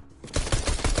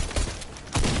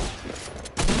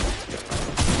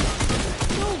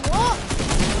 No, what?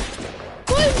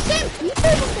 We're the same people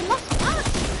from the last match.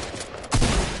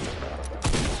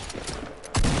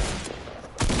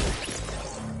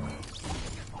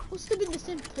 Must have been the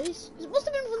same place. It must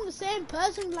have been from the same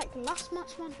person like the last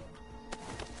match, man.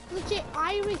 Legit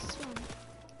Iris, man.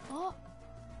 What?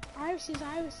 Iris.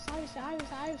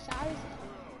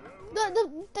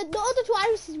 The other two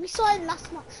Irises we saw in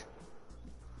last match.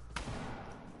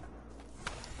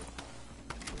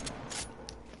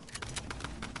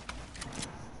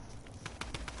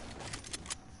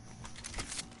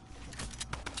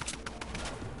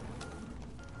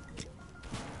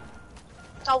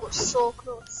 That was so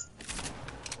close.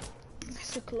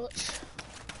 That's a clutch.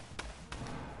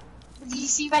 Did you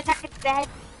see my jacket there?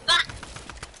 Ah!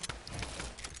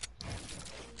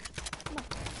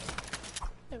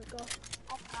 There we go.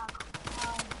 Oh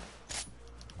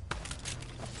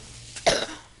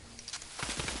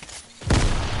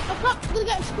crap, I'm gonna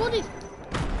get exploded.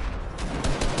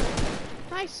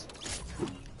 Nice.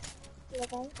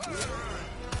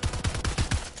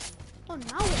 Oh,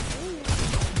 now it's doing it.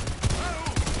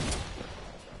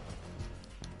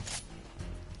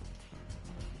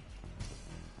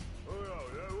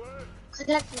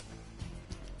 Connect me.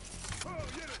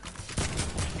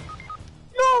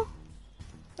 No!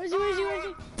 Where is he?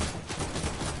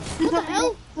 He's What the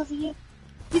hell? Over here.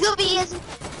 He's over here.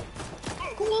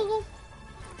 Go.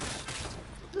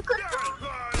 Look at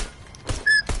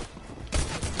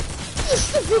You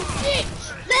stupid bitch!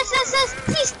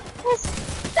 Please.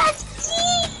 That's G!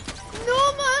 No,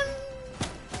 man!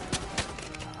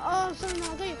 Oh, sorry, no,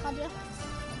 I'll get your card, yeah?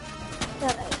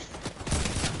 Alright.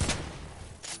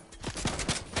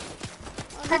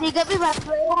 Oh, Can no. you get me back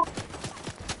for it?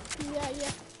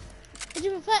 Yeah. Would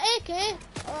you prefer AK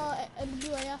or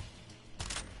WAR?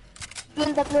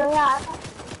 Doing the blue, yeah.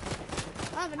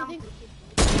 I don't have anything.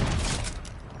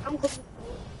 I'm good.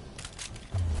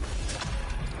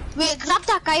 Wait, grab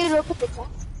that guy and open the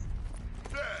chest.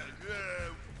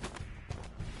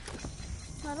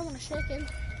 No, I don't want to shake him.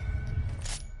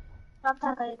 Grab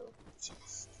that guy and open the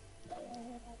chest.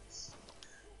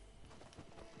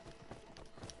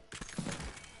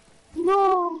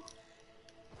 No!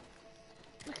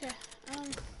 Okay,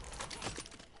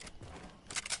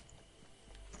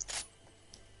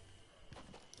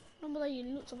 remember that you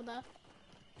looked over there.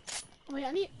 Oh wait,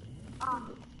 I need...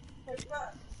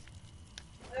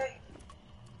 Hey.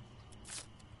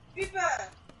 Vibin.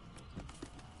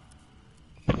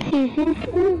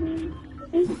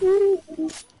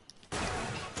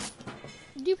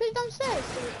 Do you play downstairs?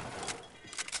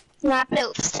 No, I play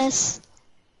upstairs.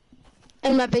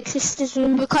 In my big sister's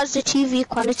room because the TV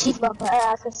quality is better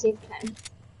at the same time.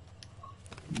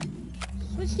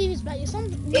 Which TV is better? It's on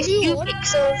If review you mode.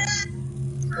 pixels...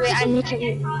 Wait, I need to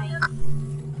get my...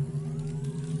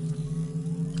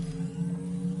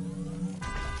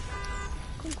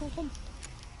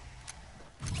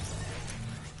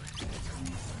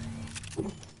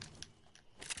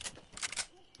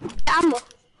 Come.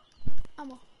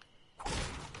 Ammo.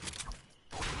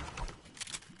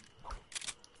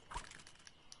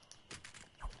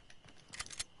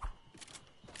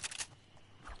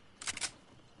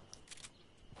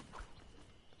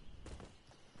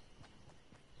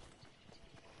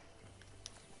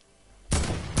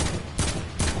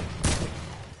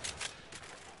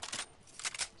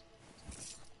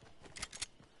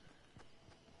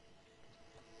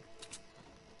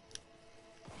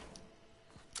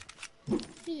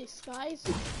 Jesus, guys.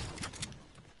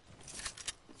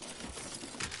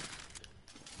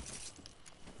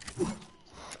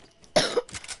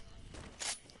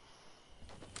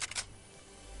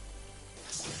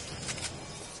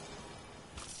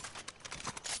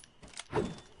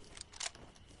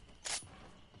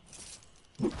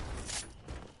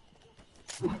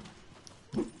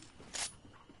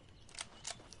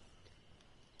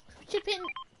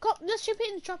 Let's ship it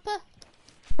in the chopper.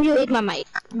 You hit my mic.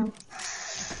 No.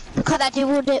 Because I did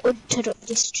would interrupt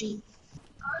the stream.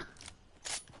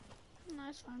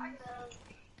 Nice fine.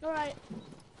 Alright.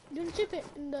 You can ship it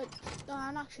in the...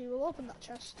 and actually we'll open that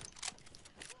chest.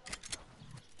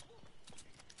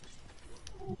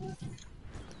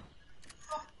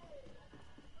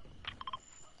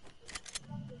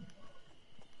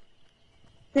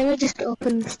 Let me just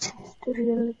open this chest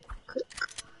really quick.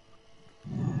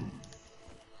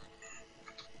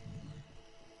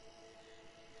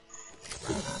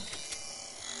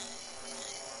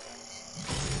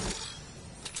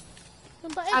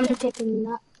 I'm taking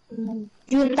that.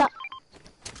 You and that.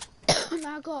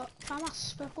 Now I got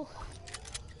FAMAS purple.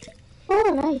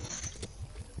 Oh, nice.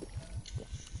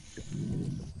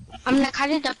 I'm gonna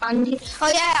carry the bandit. Oh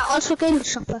yeah, I also getting the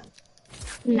shopper.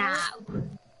 Yeah. Now.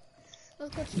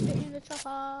 Let's go straight in the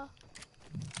chopper.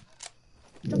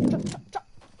 Chop, chop, chop, chop.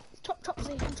 Chop, chop,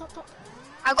 Zayden, chop, chop.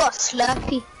 I got a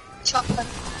Slurpee chopper.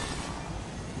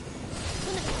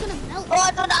 It's gonna melt. Oh,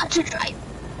 I don't know how to drive.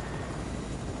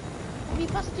 Have you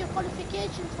passed your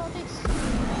qualifications for this?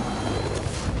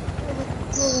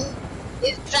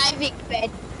 It's driving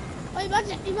bad. Oh,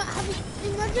 imagine you,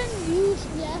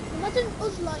 imagine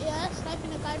us lot, yeah,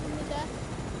 sniping a guy from the there.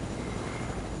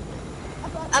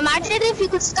 Imagine if you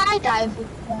could skydive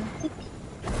with them.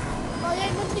 Oh yeah,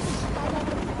 imagine you could skydive.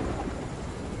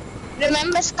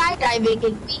 Remember skydiving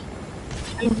in me?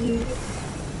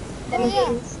 Oh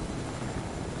yeah.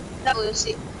 That was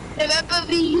it. Remember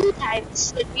VU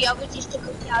times when we always used to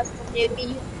come to house from their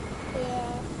VU?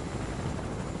 Yeah.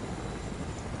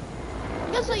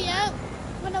 Because so yeah,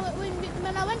 when I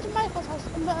went to Michael's house,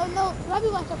 no, Robbie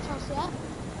Whitehouse house, yeah.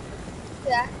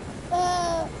 Yeah.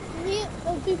 We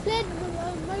played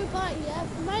Mario Party, yeah.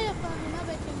 Mario Party and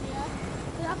everything, yeah.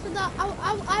 And after that, I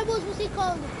was what's he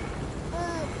called?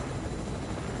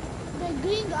 The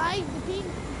green guy,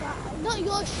 not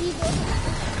Yoshi, but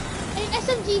in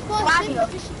SMG4. Mario.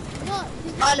 No,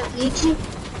 All of you.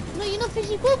 no, you know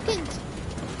Fishy Poopkins.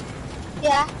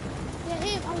 Yeah. Yeah,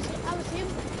 him. I was him.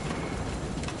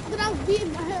 Then I was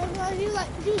beating my head. He was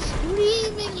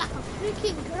screaming like a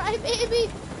freaking crybaby.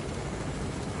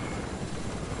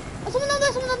 Oh,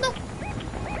 someone on there.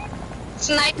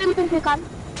 Snipe him if you can.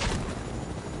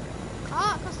 I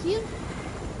can't see him.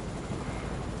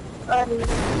 I'm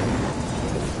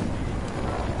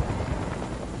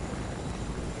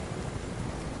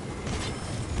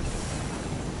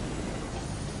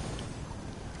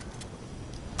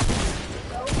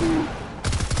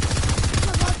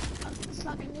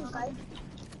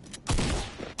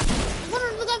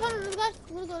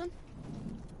gonna go him.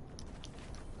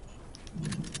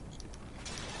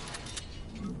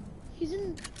 He's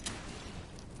in.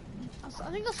 I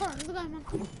think I saw another guy, man.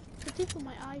 The tip of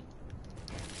my eye.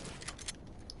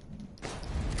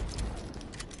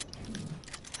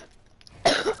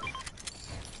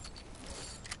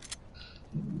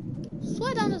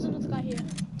 Swear down, there's another guy here.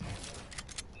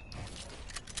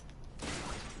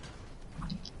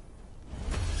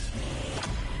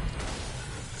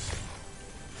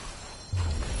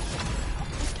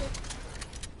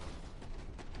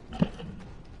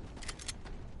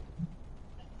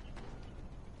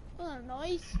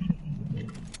 Noise.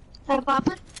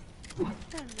 Papa?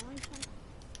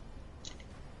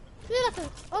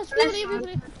 Oh, it's really.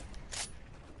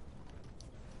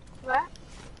 What?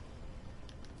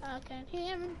 I can't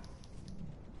hear him.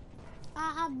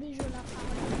 I have visual of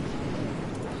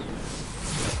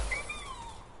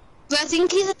I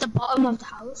think he's at the bottom of the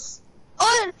house.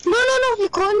 Oh, no, he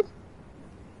can't.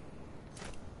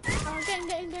 Oh,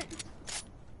 get.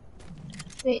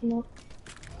 Wait, no.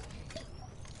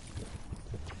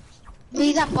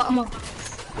 He's at bottom of the house.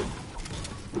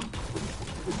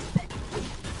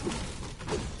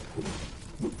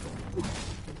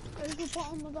 Where's the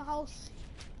bottom of the house?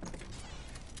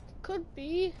 Could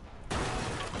be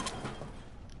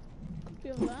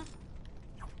over there.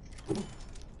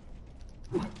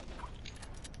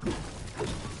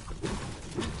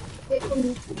 Wait for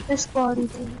me. Let's go on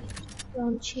to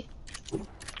launch it.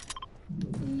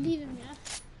 Leave him, yeah.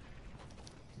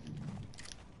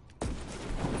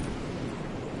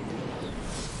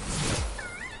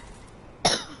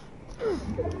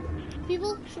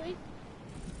 People, should we?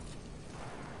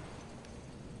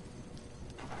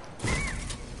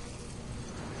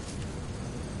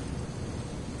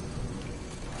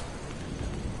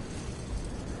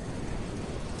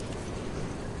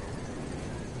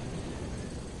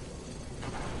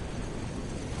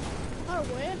 Far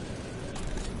away.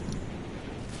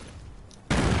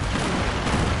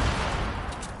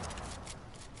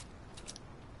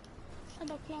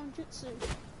 Shadow Clown Jutsu.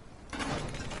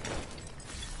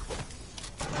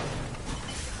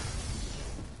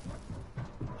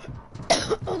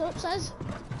 Oh, they're upstairs.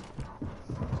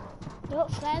 They're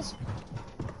upstairs.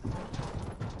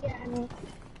 Yeah, I know.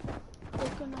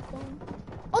 They're gonna go.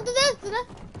 Oh, they're there.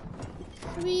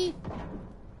 Should we?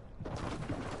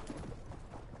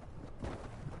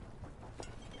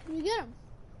 Can we get them?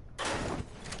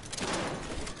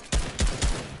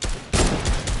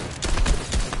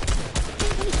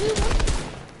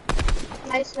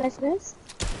 Nice. Oh, is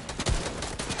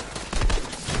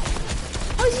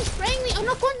he spraying me? Oh,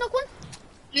 knock one.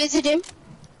 Is it him?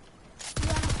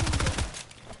 Yeah,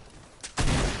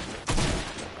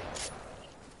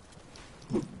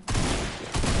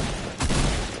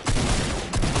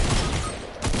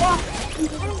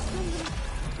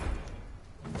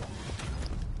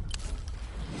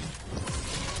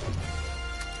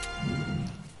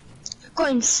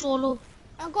 Going solo.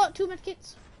 I've got 2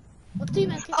 medkits. Or 3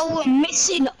 medkits. Oh, we're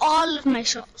missing all of my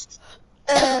shots.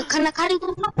 Can I carry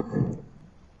them up?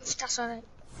 If that's alright.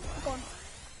 Go on.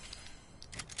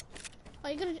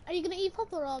 Are you gonna eat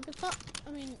pop or big pop? I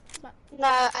mean, back. No,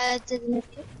 I didn't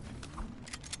make it.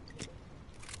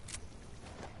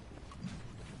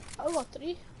 I got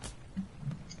 3.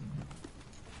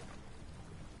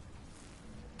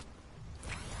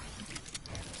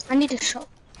 I need a shot.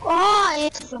 Oh, I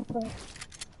ate a flopper.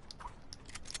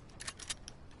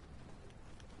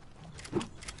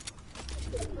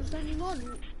 Was there any more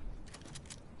loot?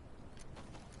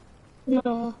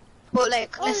 No. But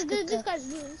like, Oh, let's this get guy's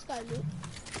loot. This guy's loot.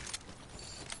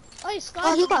 Oh, he's Sky.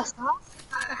 Oh, you got a scar?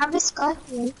 I have a scar.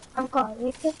 Yeah, I've got it.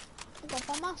 Okay. I got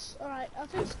FAMAS. Alright, I'll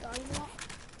take Sky. You know what?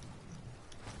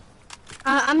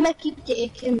 I'm gonna keep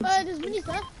taking. There's minis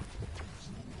there.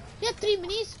 You have 3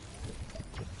 minis.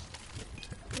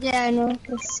 Yeah, I know.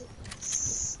 Can't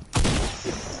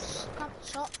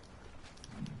shot.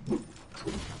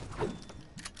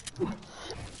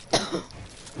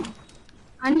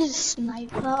 I need a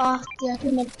sniper. Oh, the other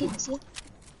medkits here.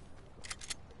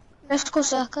 Let's go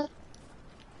circle.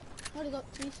 I already got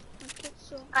 3 medkits,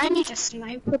 so. I need a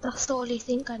sniper. That's the only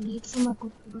thing I need for my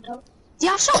good build. Do you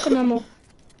have shotgun ammo?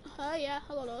 Yeah,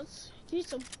 I got loads. Do you need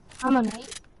some? I'm on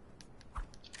 8.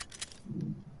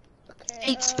 Okay.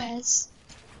 8 spares.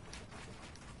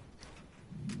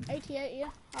 88,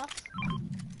 yeah. Half.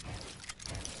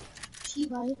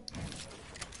 T-Vibe.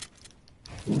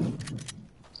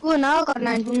 Oh, now I got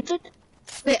 900.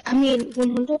 Wait, I mean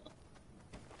 100.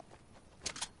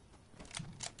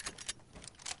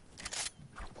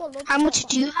 Got loads How of much stuff.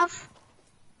 do you have?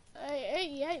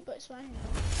 88, but it's fine.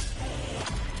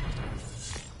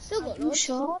 Still got Are you loads.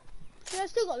 sure? Yeah, I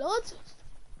still got loads.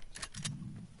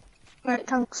 Right,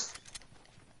 thanks.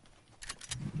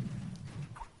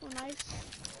 Oh, nice.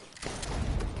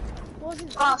 What was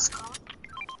it? Oscar.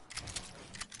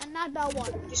 Another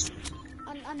one.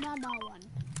 Another one.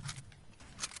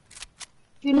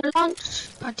 You know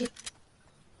launch party.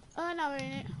 Oh, no, we're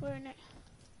in it. We're in it.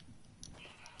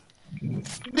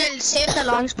 We'll save the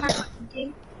launch pad.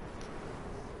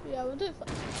 Yeah, we'll do it.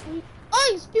 Oh,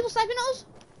 there's people sniping at us.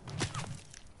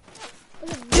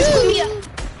 Just come here.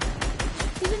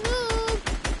 He's a noob.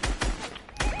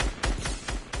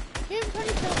 Give him 20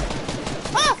 kills.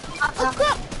 Ah! Oh,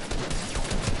 crap!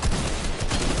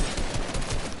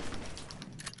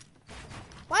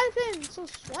 Why is it so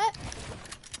sweat?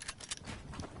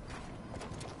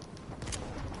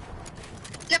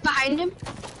 Get behind him.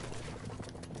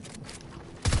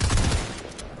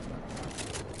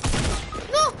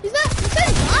 No, he's there. He's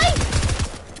there. Die!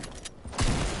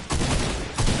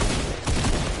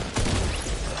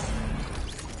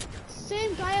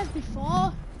 Same guy as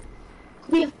before.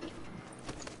 Come here.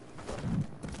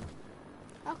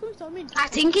 How come you told me? I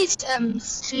think he's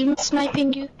stream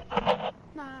sniping you.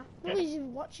 Nah, nobody's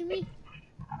even watching me.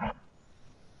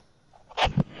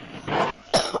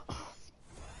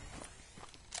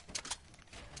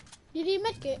 Did he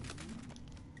make it?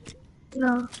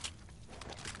 No.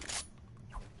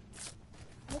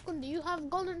 Welcome, do you have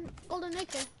golden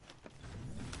AK?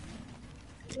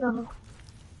 No.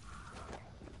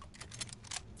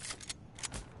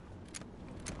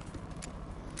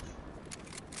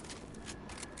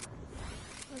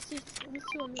 Let's see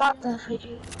what Got that for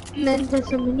you. And then there's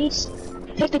the minis.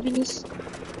 Take the minis.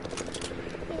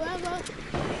 Whoever.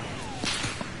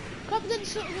 Come then,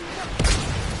 shot.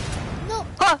 No.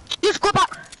 Oh, just go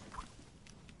back.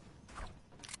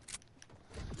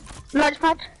 Launch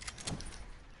pad.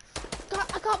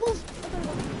 I can't move.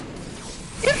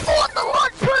 Just go on the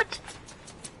launch pad.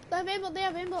 They have aimbot. They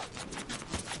have aimbot.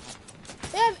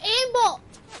 They have aimbot.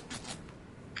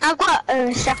 I've got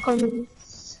seconds.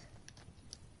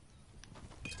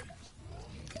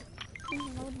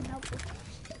 That wouldn't help.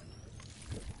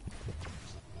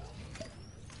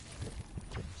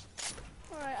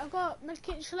 Alright, I've got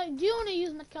medkit. Shall I? Do you want to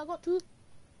use medkit? I got 2.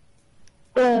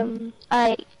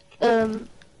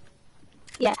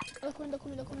 Yeah. They're coming.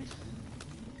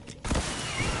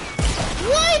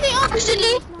 Why are they all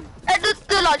Actually,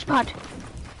 the launch pad.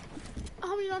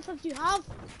 How many launch pads do you have?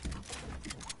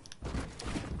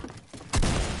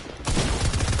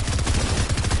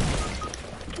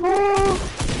 No.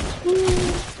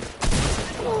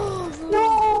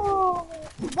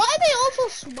 Why are they all so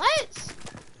sweats?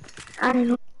 I don't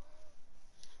know.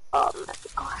 Oh my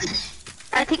gosh.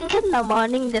 I think in the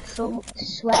morning there's so much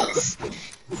sweat.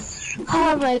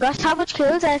 Oh my gosh, how much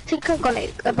kills? I think I got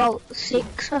like about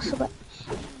 6 or something.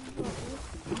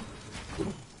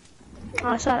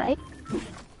 Oh, that's alright.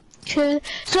 Chill.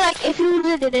 So like, if you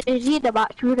didn't read the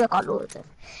match, you would have got loads of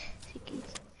sickies.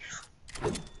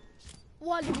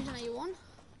 What division are you on?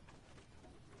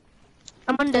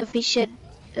 I'm on division,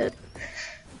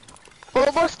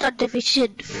 almost on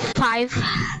division 5.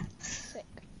 Sick.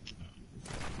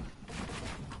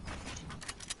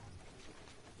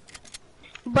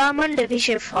 But I'm on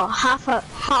division 4, half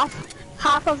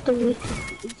of the way.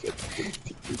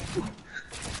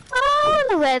 I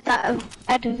don't know where that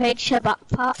adventure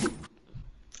backpack.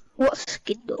 What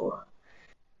skin though?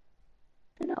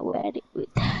 I don't know where it with.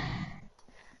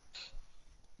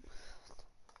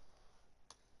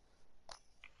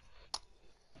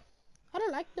 I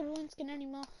don't like the ruin skin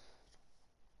anymore.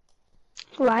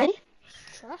 Why?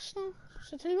 It's trash now.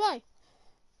 So tell you why.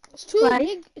 It's too Why?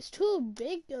 big. It's too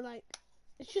big. Like,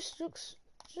 it just looks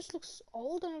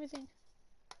old and everything.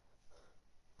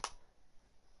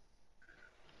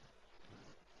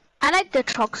 I like the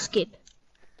truck skin.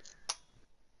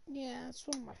 Yeah, it's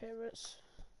one of my favorites.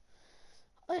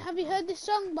 Oh, have you heard this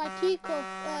song by Tico?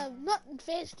 Not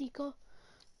Face Tico.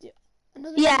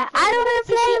 Another Yeah, I don't want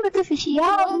to play with the fishy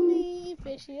on me.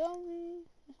 Fishy on me.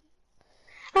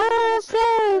 I don't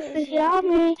play with the fishy on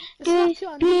me.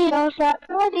 Do those rap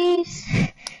bodies.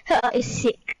 It's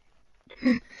sick.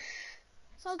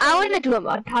 I want to do a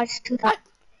montage to that.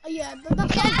 Yeah,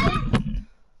 that sounds good.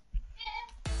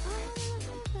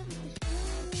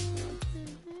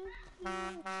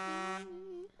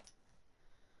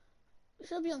 It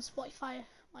should be on Spotify,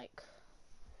 like.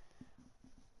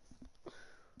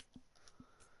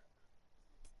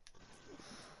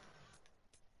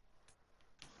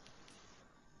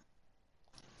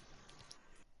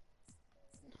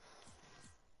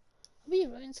 I'll be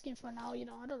ruin skin for now, you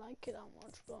know, I don't like it that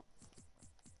much, but.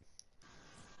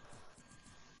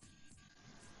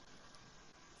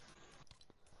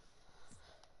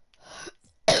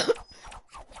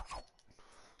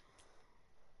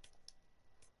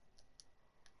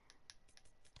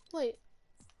 Wait.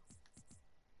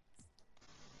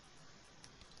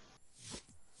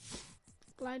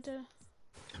 Glider.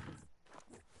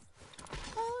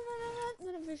 Oh,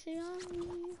 no, fishy on me.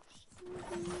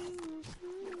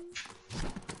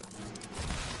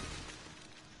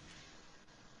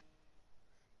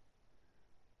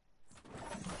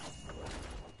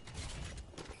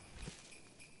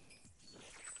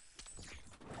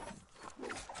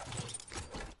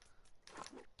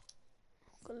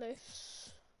 Glyphs.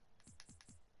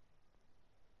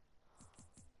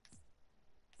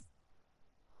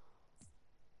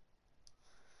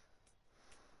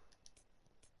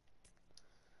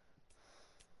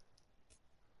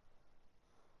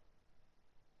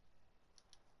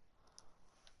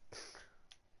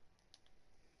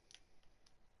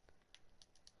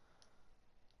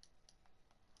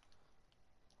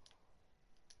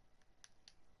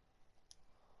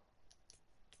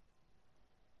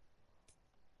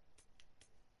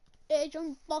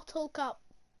 Agent bottle cap.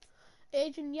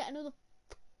 Agent yet another.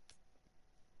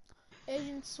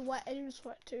 Agent sweat. Agent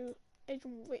sweat 2.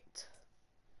 Agent wit.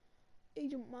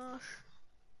 Agent marsh.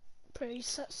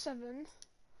 Preset 7.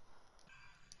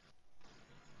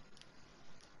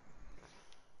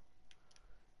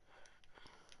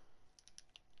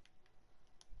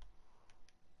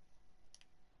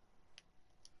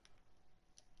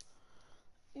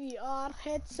 ER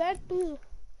headset 2.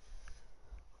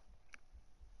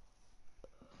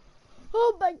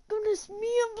 Oh my goodness me,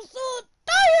 I'm so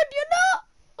tired, you know?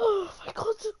 Oh my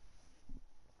god.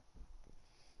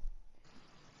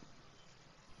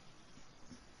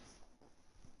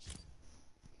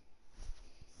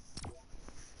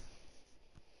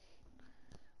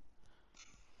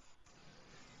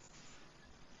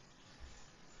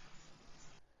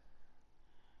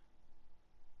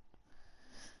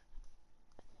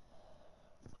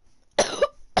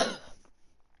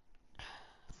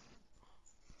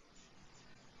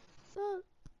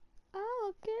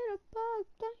 I'll get a bug,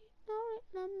 but you know it,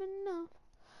 I'm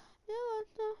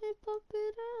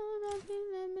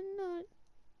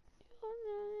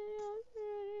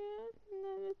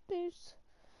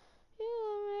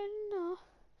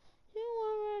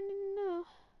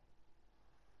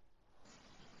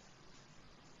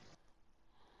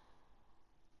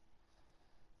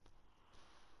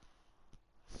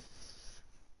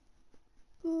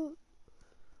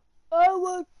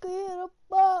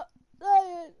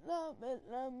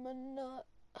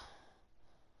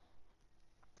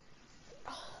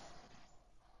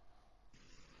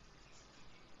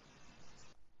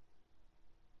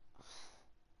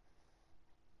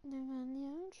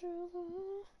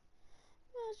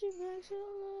Oh,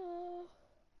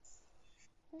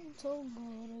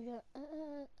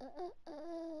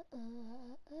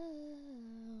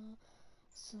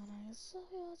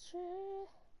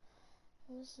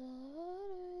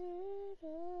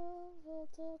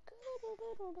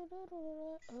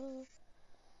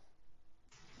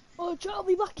 Joe, I'll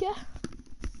be back, yeah?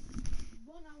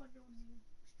 1 hour, don't you?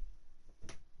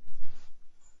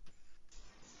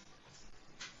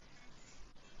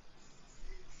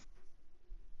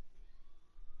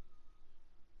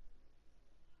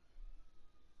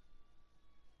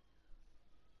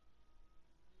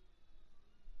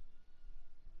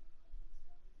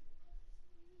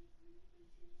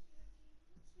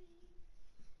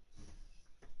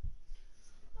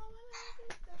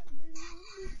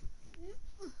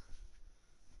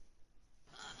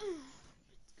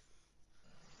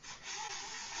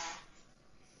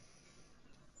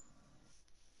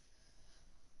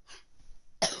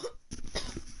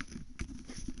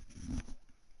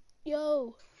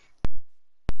 Yo.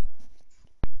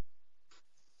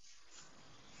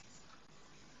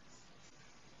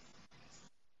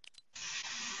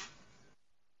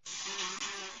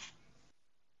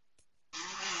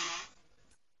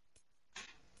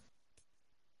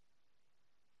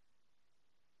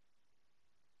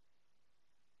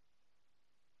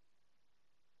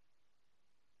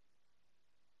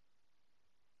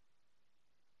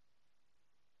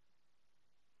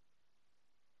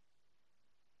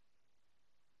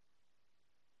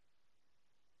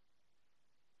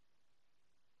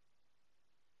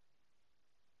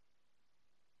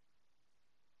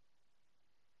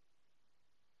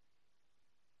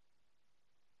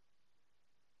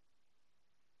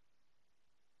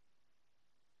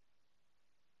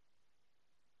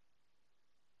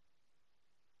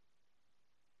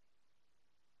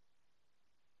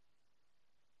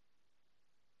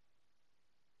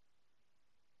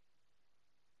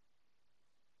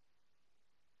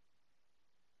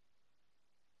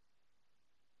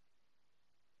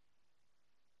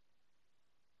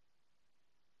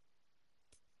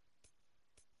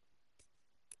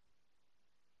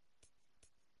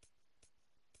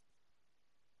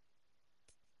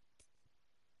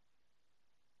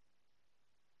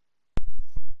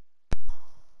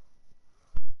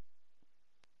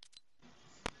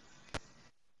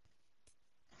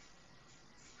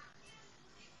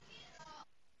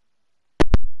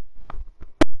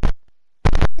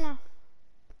 Yeah.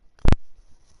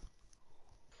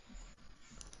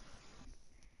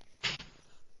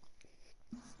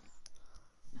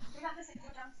 You have to say go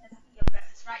downstairs and eat your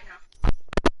breakfast right now.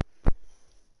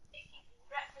 Making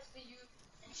breakfast for you,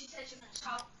 and she said she can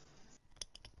shout.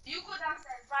 You go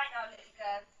downstairs right now, little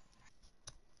girl.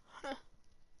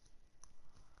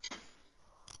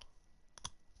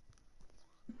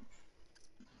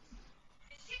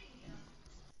 It's getting you.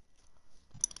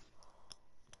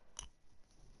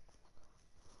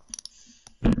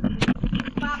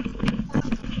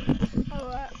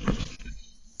 Alright.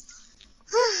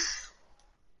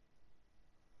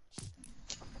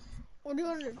 What do you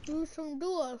want to do? Some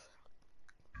duels?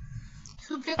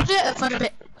 So play creative for a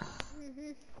bit.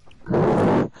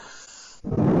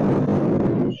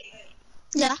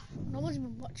 Yeah. No one's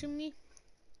been watching me.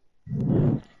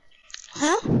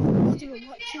 Huh? No one's been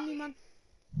watching me, man.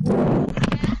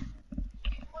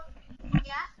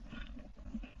 Yeah.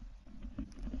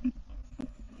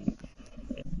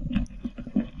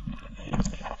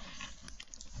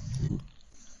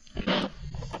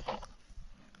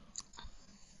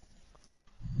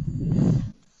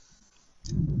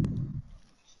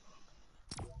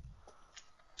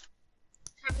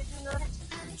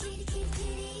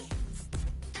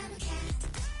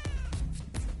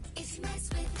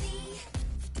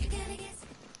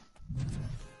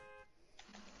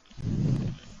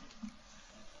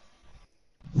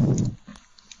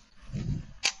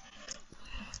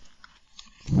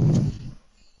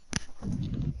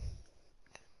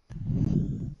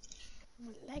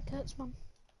 My leg hurts, man.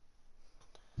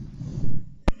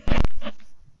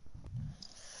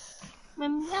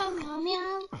 Meow meow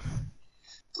meow.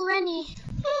 Granny.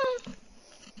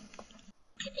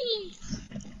 Kitty.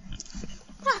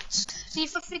 What? See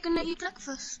if I'm gonna eat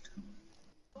breakfast.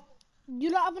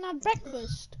 You lot haven't had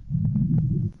breakfast?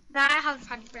 No, I haven't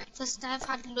had breakfast. I've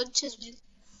had lunch as well.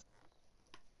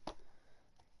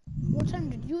 What time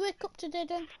did you wake up today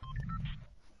then?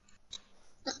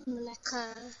 Like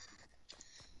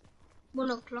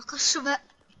 1 o'clock or something.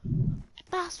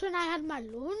 That's when I had my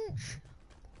lunch.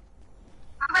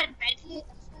 I went to bed late.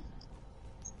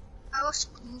 I watched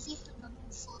a movie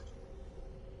before.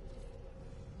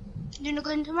 You know,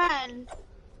 going to Ireland?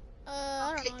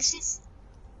 I don't know.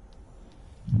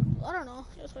 I don't know.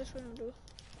 That's what we're gonna do.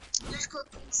 Let's go.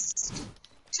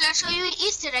 Shall I show you an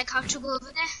Easter egg how to go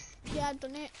over there? Yeah, I've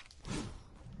done it.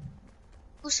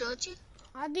 Who showed you?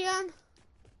 Adrian.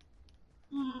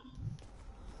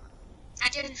 I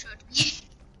didn't show me.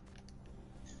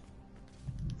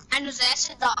 And was I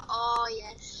said that? Oh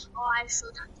yes. Oh, I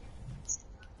showed that.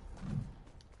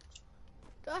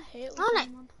 I hate Oh,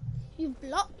 him, man. He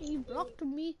blocked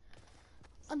me.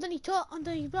 And then he told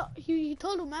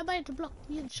Umeba to block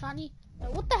me and Shani.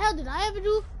 Like, what the hell did I ever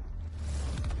do?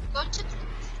 Go to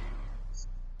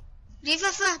leave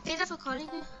her for calling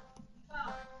you.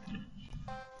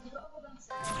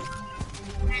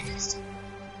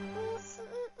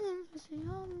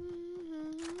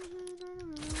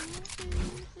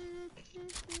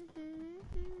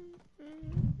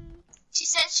 She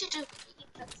said she do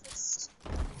eat breakfast.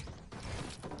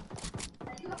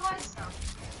 You have voice now.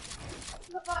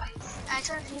 You have voice. I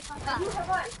don't think you have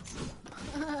voice.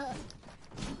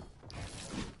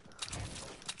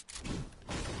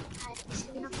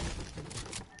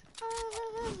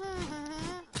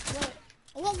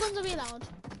 What guns are we allowed?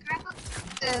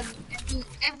 Everything.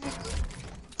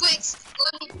 Quick,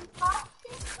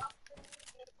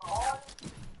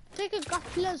 Take a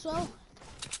grapple as well.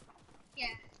 Yeah.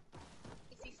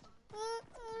 If you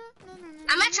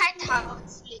I'm gonna try to have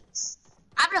Netflix.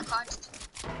 I've recorded.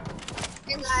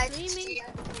 Streaming.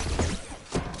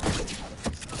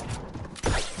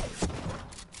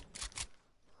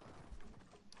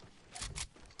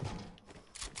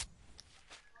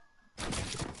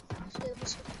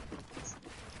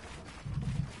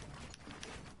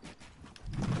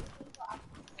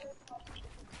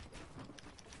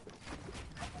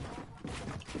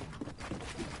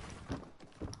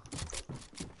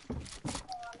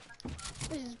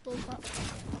 This is bullcrap.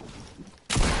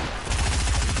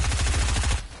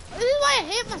 This is why I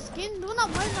hate my skin. Do not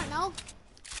mind right now.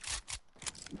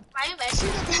 Why are you messing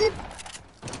with it?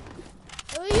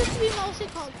 It used to be mostly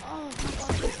called. Oh my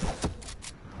god.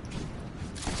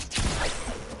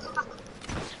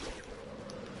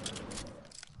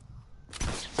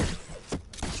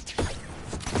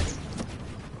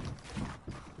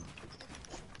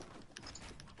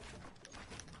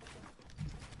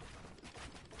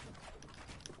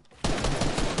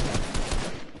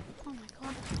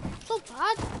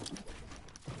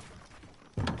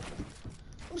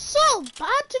 I'm so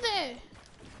bad today.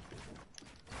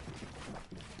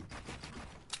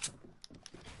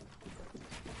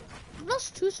 I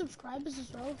lost 2 subscribers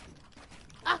as well.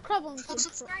 I crap on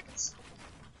subscribers.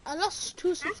 I lost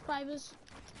 2 subscribers.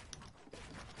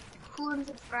 Who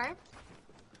unsubscribed?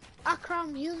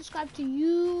 Akram, he unsubscribed to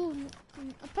you.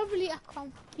 Probably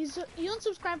Akram. He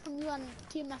unsubscribed from you and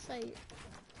TMSA.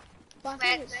 But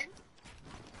When?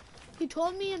 he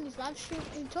told me in his live stream.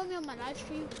 He told me on my live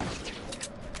stream.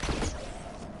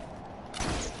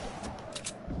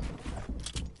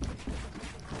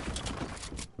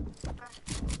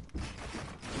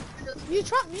 You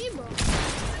trapped me, bro.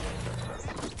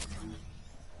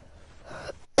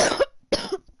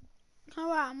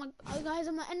 Alright, guys,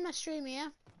 I'm gonna end my stream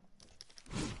here.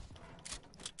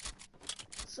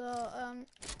 So,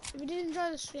 if you did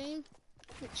enjoy the stream,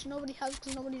 which nobody has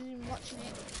because nobody's even watching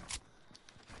it,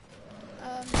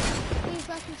 please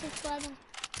like and subscribe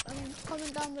and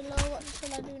comment down below what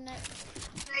should I do next.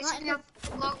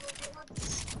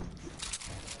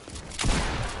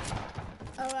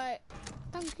 Alright,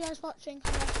 thank you guys for watching.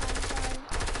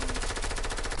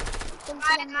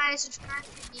 Bye guys, subscribe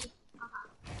to me.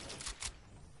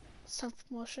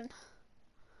 Self-promotion.